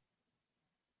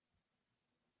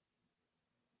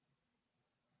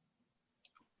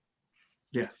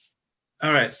yeah.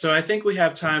 All right. So I think we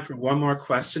have time for one more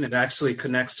question. It actually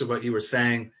connects to what you were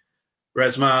saying,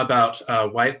 Resmaa, about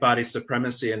white body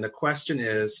supremacy. And the question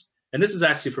is, and this is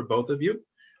actually for both of you.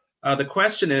 The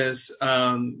question is,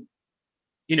 how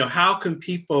can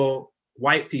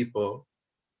white people,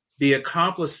 be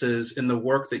accomplices in the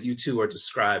work that you two are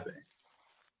describing,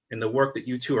 in the work that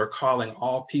you two are calling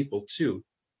all people to?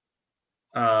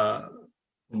 What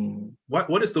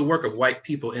is the work of white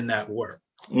people in that work?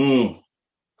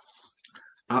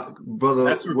 Brother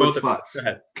Woodfox,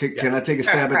 can I take a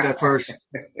stab at that first?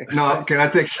 No, can I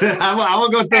take? I was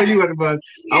going to throw you at the bus.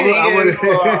 I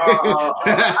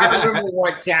remember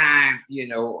one time,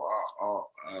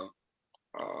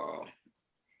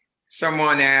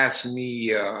 someone asked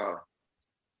me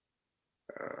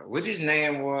what his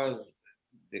name was,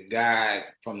 the guy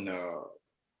from the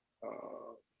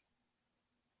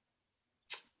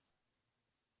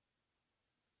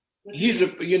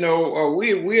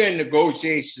we're in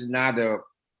negotiations now to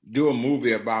do a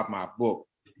movie about my book.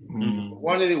 Mm-hmm.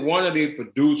 One of the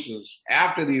producers,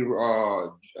 after the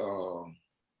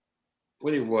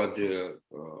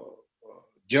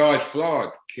George Floyd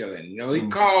killing, he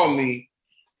called me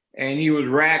and he was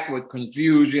racked with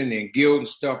confusion and guilt and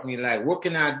stuff, and he's like, "What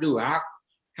can I do? How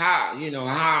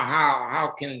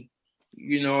can?"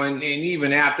 And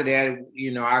even after that,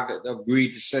 I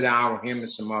agreed to sit down with him and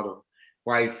some other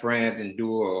white friends and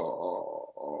do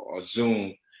a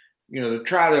Zoom, to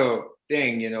try the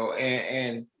thing,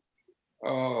 and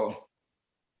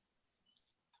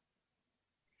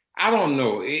I don't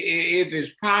know if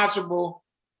it's possible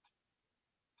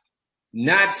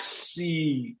not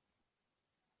see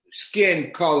skin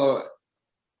color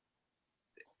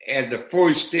as the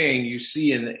first thing you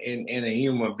see in a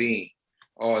human being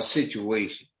or a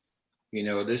situation,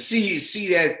 to see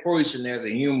that person as a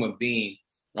human being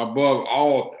above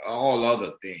all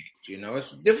other things.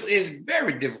 It's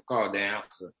very difficult to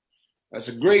answer. That's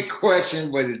a great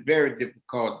question, but it's very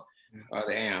difficult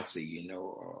to answer.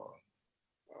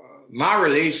 My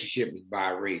relationship is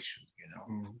biracial.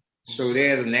 Mm-hmm. So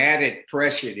there's an added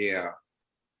pressure there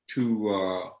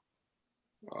to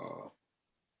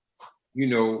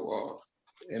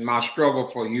in my struggle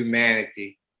for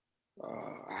humanity,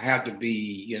 I have to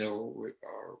be,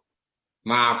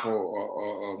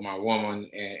 mindful of my woman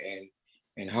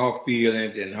and her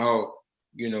feelings and her,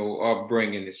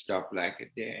 upbringing and stuff like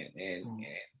it. And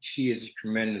she is a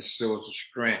tremendous source of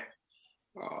strength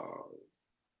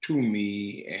to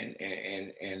me,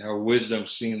 and her wisdom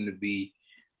seemed to be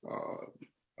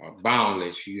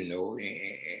boundless, in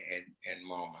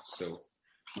moments. So,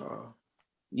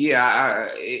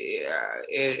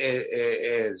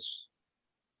 as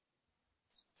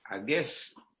I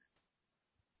guess,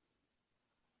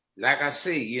 like I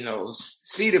say,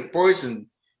 see the person,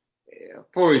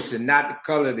 not the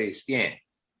color of their skin.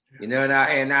 And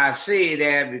I say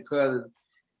that because,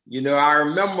 I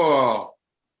remember,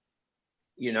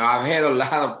 I've had a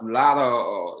lot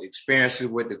of experiences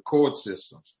with the court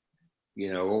systems,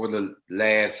 over the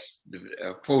last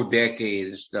 4 decades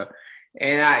and stuff.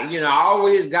 And I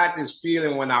always got this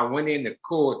feeling when I went into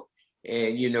court,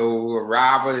 and,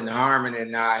 Robert and Harmon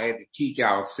and I had to teach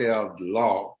ourselves the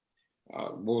law,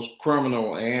 both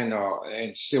criminal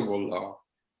and civil law,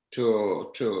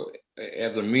 to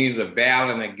as a means of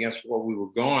battling against what we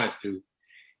were going through.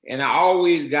 And I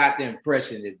always got the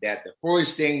impression that the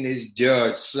first thing this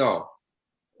judge saw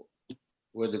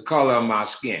was the color of my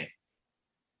skin.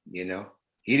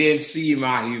 He didn't see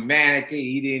my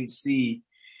humanity. He didn't see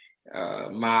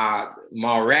my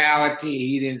morality.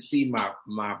 He didn't see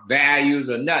my values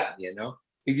or nothing.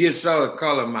 He just saw the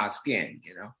color of my skin.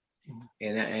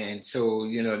 And so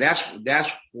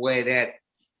that's where that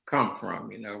come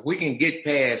from. We can get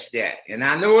past that, and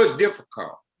I know it's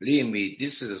difficult. Believe me,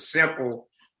 this is a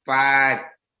simplified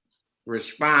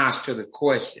response to the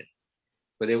question.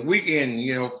 But if we can,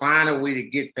 find a way to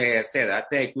get past that, I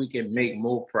think we can make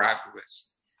more progress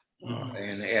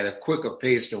and at a quicker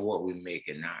pace than what we're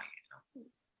making now.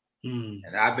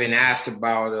 And I've been asked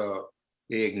about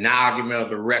the acknowledgement of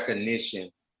the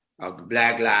recognition of the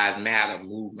Black Lives Matter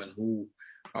movement, who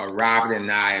Robert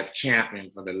and I have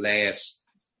championed for the last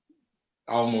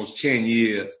almost 10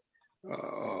 years.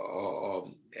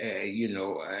 And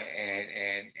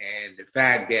the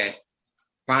fact that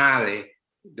finally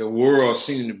the world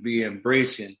seemed to be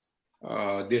embracing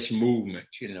this movement.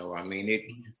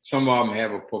 Some of them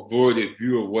have a perverted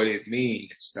view of what it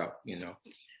means and stuff.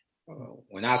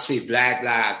 When I say Black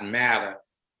Lives Matter,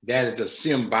 that is a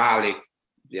symbolic,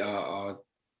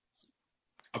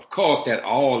 of course, that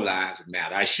all lives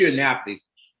matter. I shouldn't have to,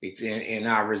 and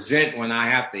I resent when I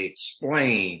have to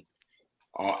explain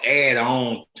or add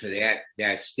on to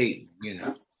that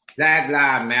statement. Black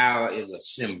Lives Matter is a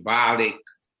symbolic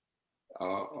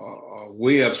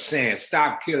way of saying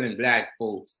stop killing Black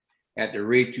folks at the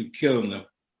rate you killing them.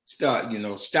 Stop.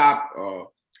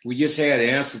 We just had an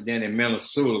incident in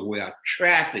Minnesota where a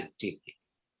traffic ticket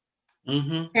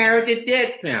carried the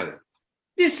death penalty.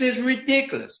 This is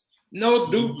ridiculous.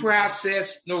 No due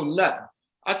process, no nothing.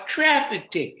 A traffic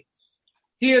ticket.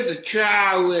 Here's a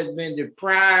child who has been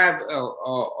deprived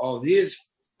of his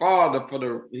father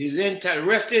for his entire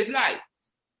rest of his life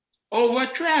over a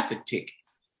traffic ticket.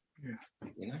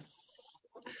 Yeah.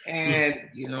 And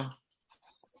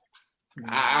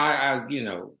I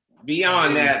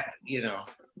beyond that,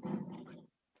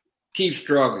 keep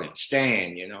struggling,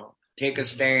 stand, take a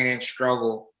stand,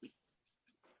 struggle,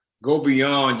 go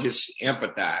beyond just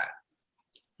empathize.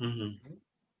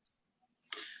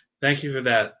 Thank you for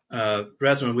that.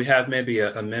 Resmaa, we have maybe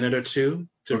a minute or two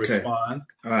to respond.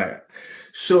 All right.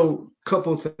 So,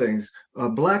 couple of things.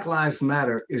 Black Lives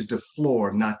Matter is the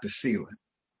floor, not the ceiling.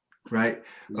 Right.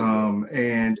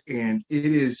 And it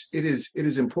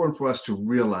is important for us to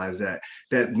realize that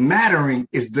mattering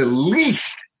is the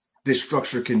least this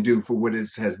structure can do for what it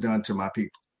has done to my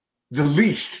people. The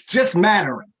least, just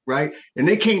mattering. Right. And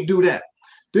they can't do that.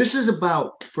 This is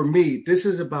about, for me,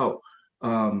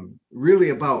 really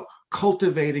about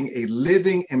cultivating a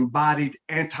living, embodied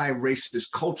anti-racist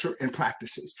culture and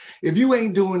practices. If you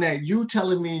ain't doing that, you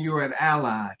telling me you're an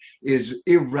ally is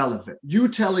irrelevant. You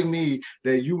telling me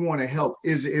that you want to help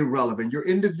is irrelevant. Your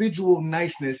individual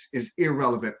niceness is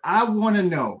irrelevant. I want to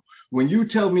know, when you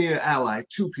tell me you're an ally,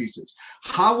 2 pieces.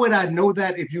 How would I know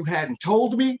that if you hadn't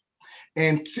told me?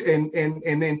 And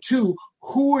then 2,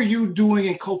 who are you doing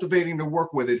and cultivating to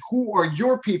work with it? Who are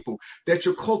your people that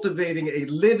you're cultivating a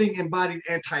living, embodied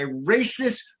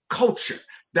anti-racist culture?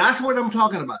 That's what I'm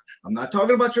talking about. I'm not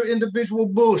talking about your individual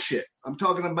bullshit. I'm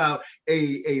talking about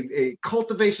a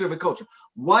cultivation of a culture.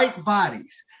 White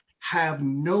bodies have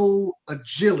no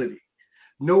agility,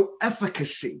 no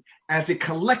efficacy as a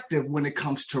collective when it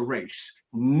comes to race.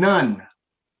 None.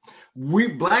 We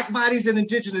black bodies and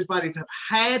indigenous bodies have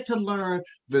had to learn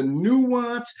the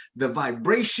nuance, the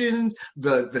vibrations,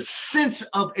 the sense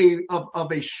of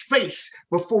a space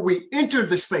before we enter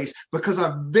the space, because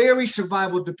our very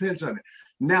survival depends on it.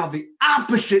 Now, the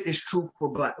opposite is true for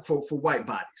white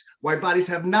bodies. White bodies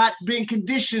have not been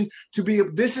conditioned to be.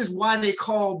 This is why they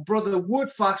call Brother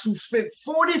Woodfox, who spent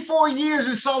 44 years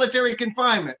in solitary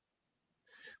confinement.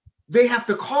 They have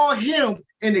to call him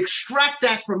and extract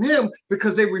that from him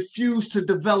because they refuse to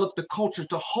develop the culture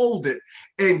to hold it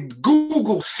and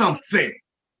Google something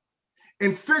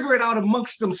and figure it out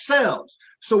amongst themselves.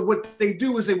 So what they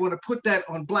do is they want to put that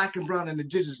on black and brown and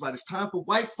indigenous bodies. It's time for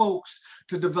white folks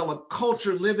to develop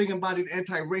culture, living embodied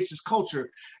anti-racist culture,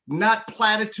 not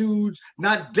platitudes,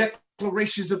 not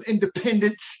declarations of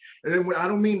independence. And then when I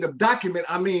don't mean the document,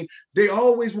 I mean they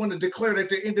always want to declare that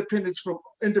they're independent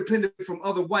from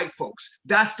other white folks.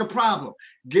 That's the problem.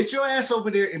 Get your ass over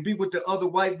there and be with the other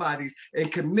white bodies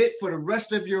and commit for the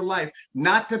rest of your life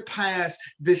not to pass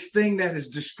this thing that is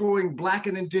destroying black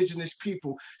and indigenous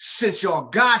people since y'all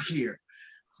got here.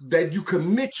 That you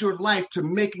commit your life to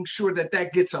making sure that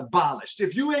that gets abolished.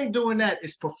 If you ain't doing that,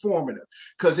 it's performative.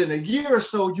 Because in a year or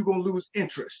so, you're going to lose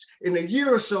interest. In a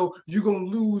year or so, you're going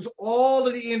to lose all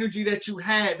of the energy that you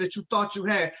had, that you thought you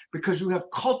had, because you have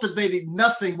cultivated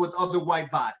nothing with other white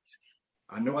bodies.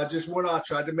 I know I just went on,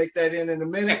 tried to make that in a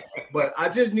minute, but I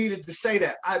just needed to say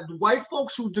that. White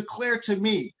folks who declare to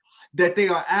me that they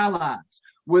are allies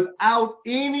without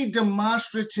any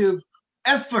demonstrative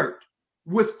effort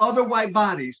with other white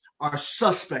bodies are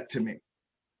suspect to me.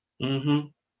 Mm-hmm.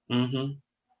 Mm-hmm.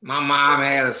 My mom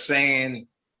had a saying.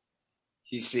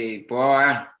 She said,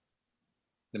 boy,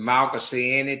 the mouth can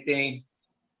say anything.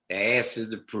 The ass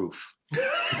is the proof. You know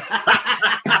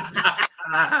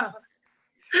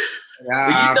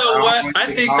what? I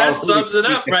think that sums it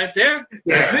up right there.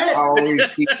 That's it. I always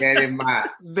keep that in mind.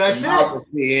 That's the mouth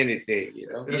can say anything,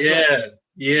 you know?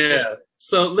 Yeah.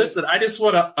 So listen, I just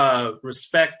want to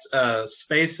respect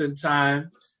space and time.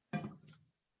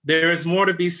 There is more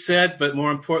to be said, but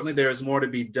more importantly, there is more to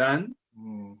be done.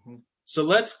 Mm-hmm. So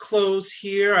let's close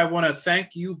here. I want to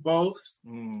thank you both.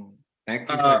 Thank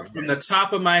you. From the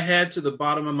top of my head to the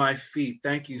bottom of my feet.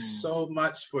 Thank you so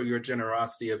much for your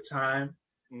generosity of time,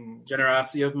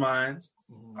 generosity of mind.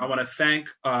 I want to thank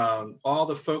all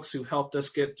the folks who helped us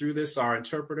get through this, our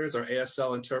interpreters, our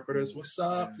ASL interpreters. What's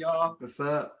up, y'all? What's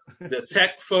up? The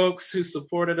tech folks who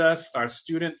supported us, our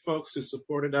student folks who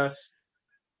supported us.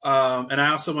 And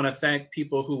I also want to thank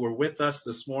people who were with us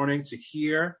this morning to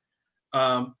hear.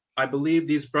 I believe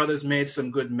these brothers made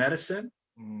some good medicine.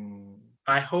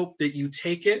 I hope that you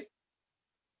take it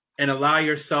and allow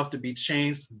yourself to be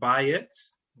changed by it.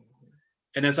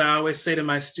 And as I always say to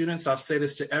my students, I'll say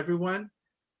this to everyone.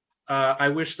 I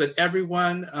wish that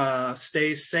everyone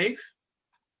stays safe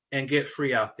and get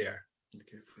free out there.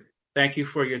 Thank you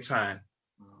for your time.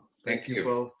 Thank you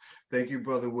both. Thank you,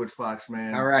 Brother Woodfox,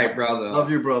 man. All right, brother. Love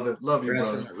you, brother. Love you,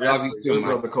 brother. Love you too,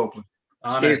 Brother Copeland.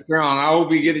 Stay strong. I hope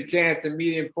we get a chance to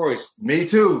meet in person. Me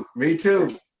too.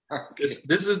 Okay.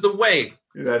 This is the way.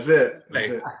 That's it.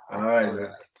 All right,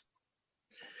 man.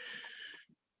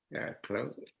 Yeah,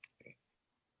 close it.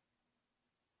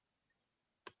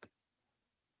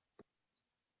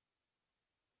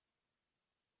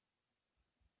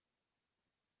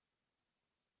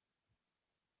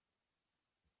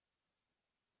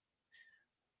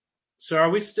 So are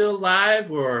we still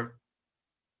live or?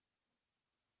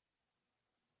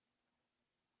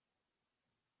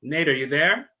 Nate, are you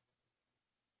there?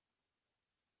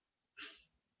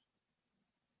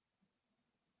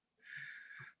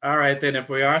 All right, then if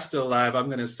we are still live, I'm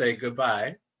going to say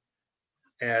goodbye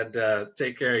and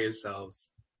take care of yourselves.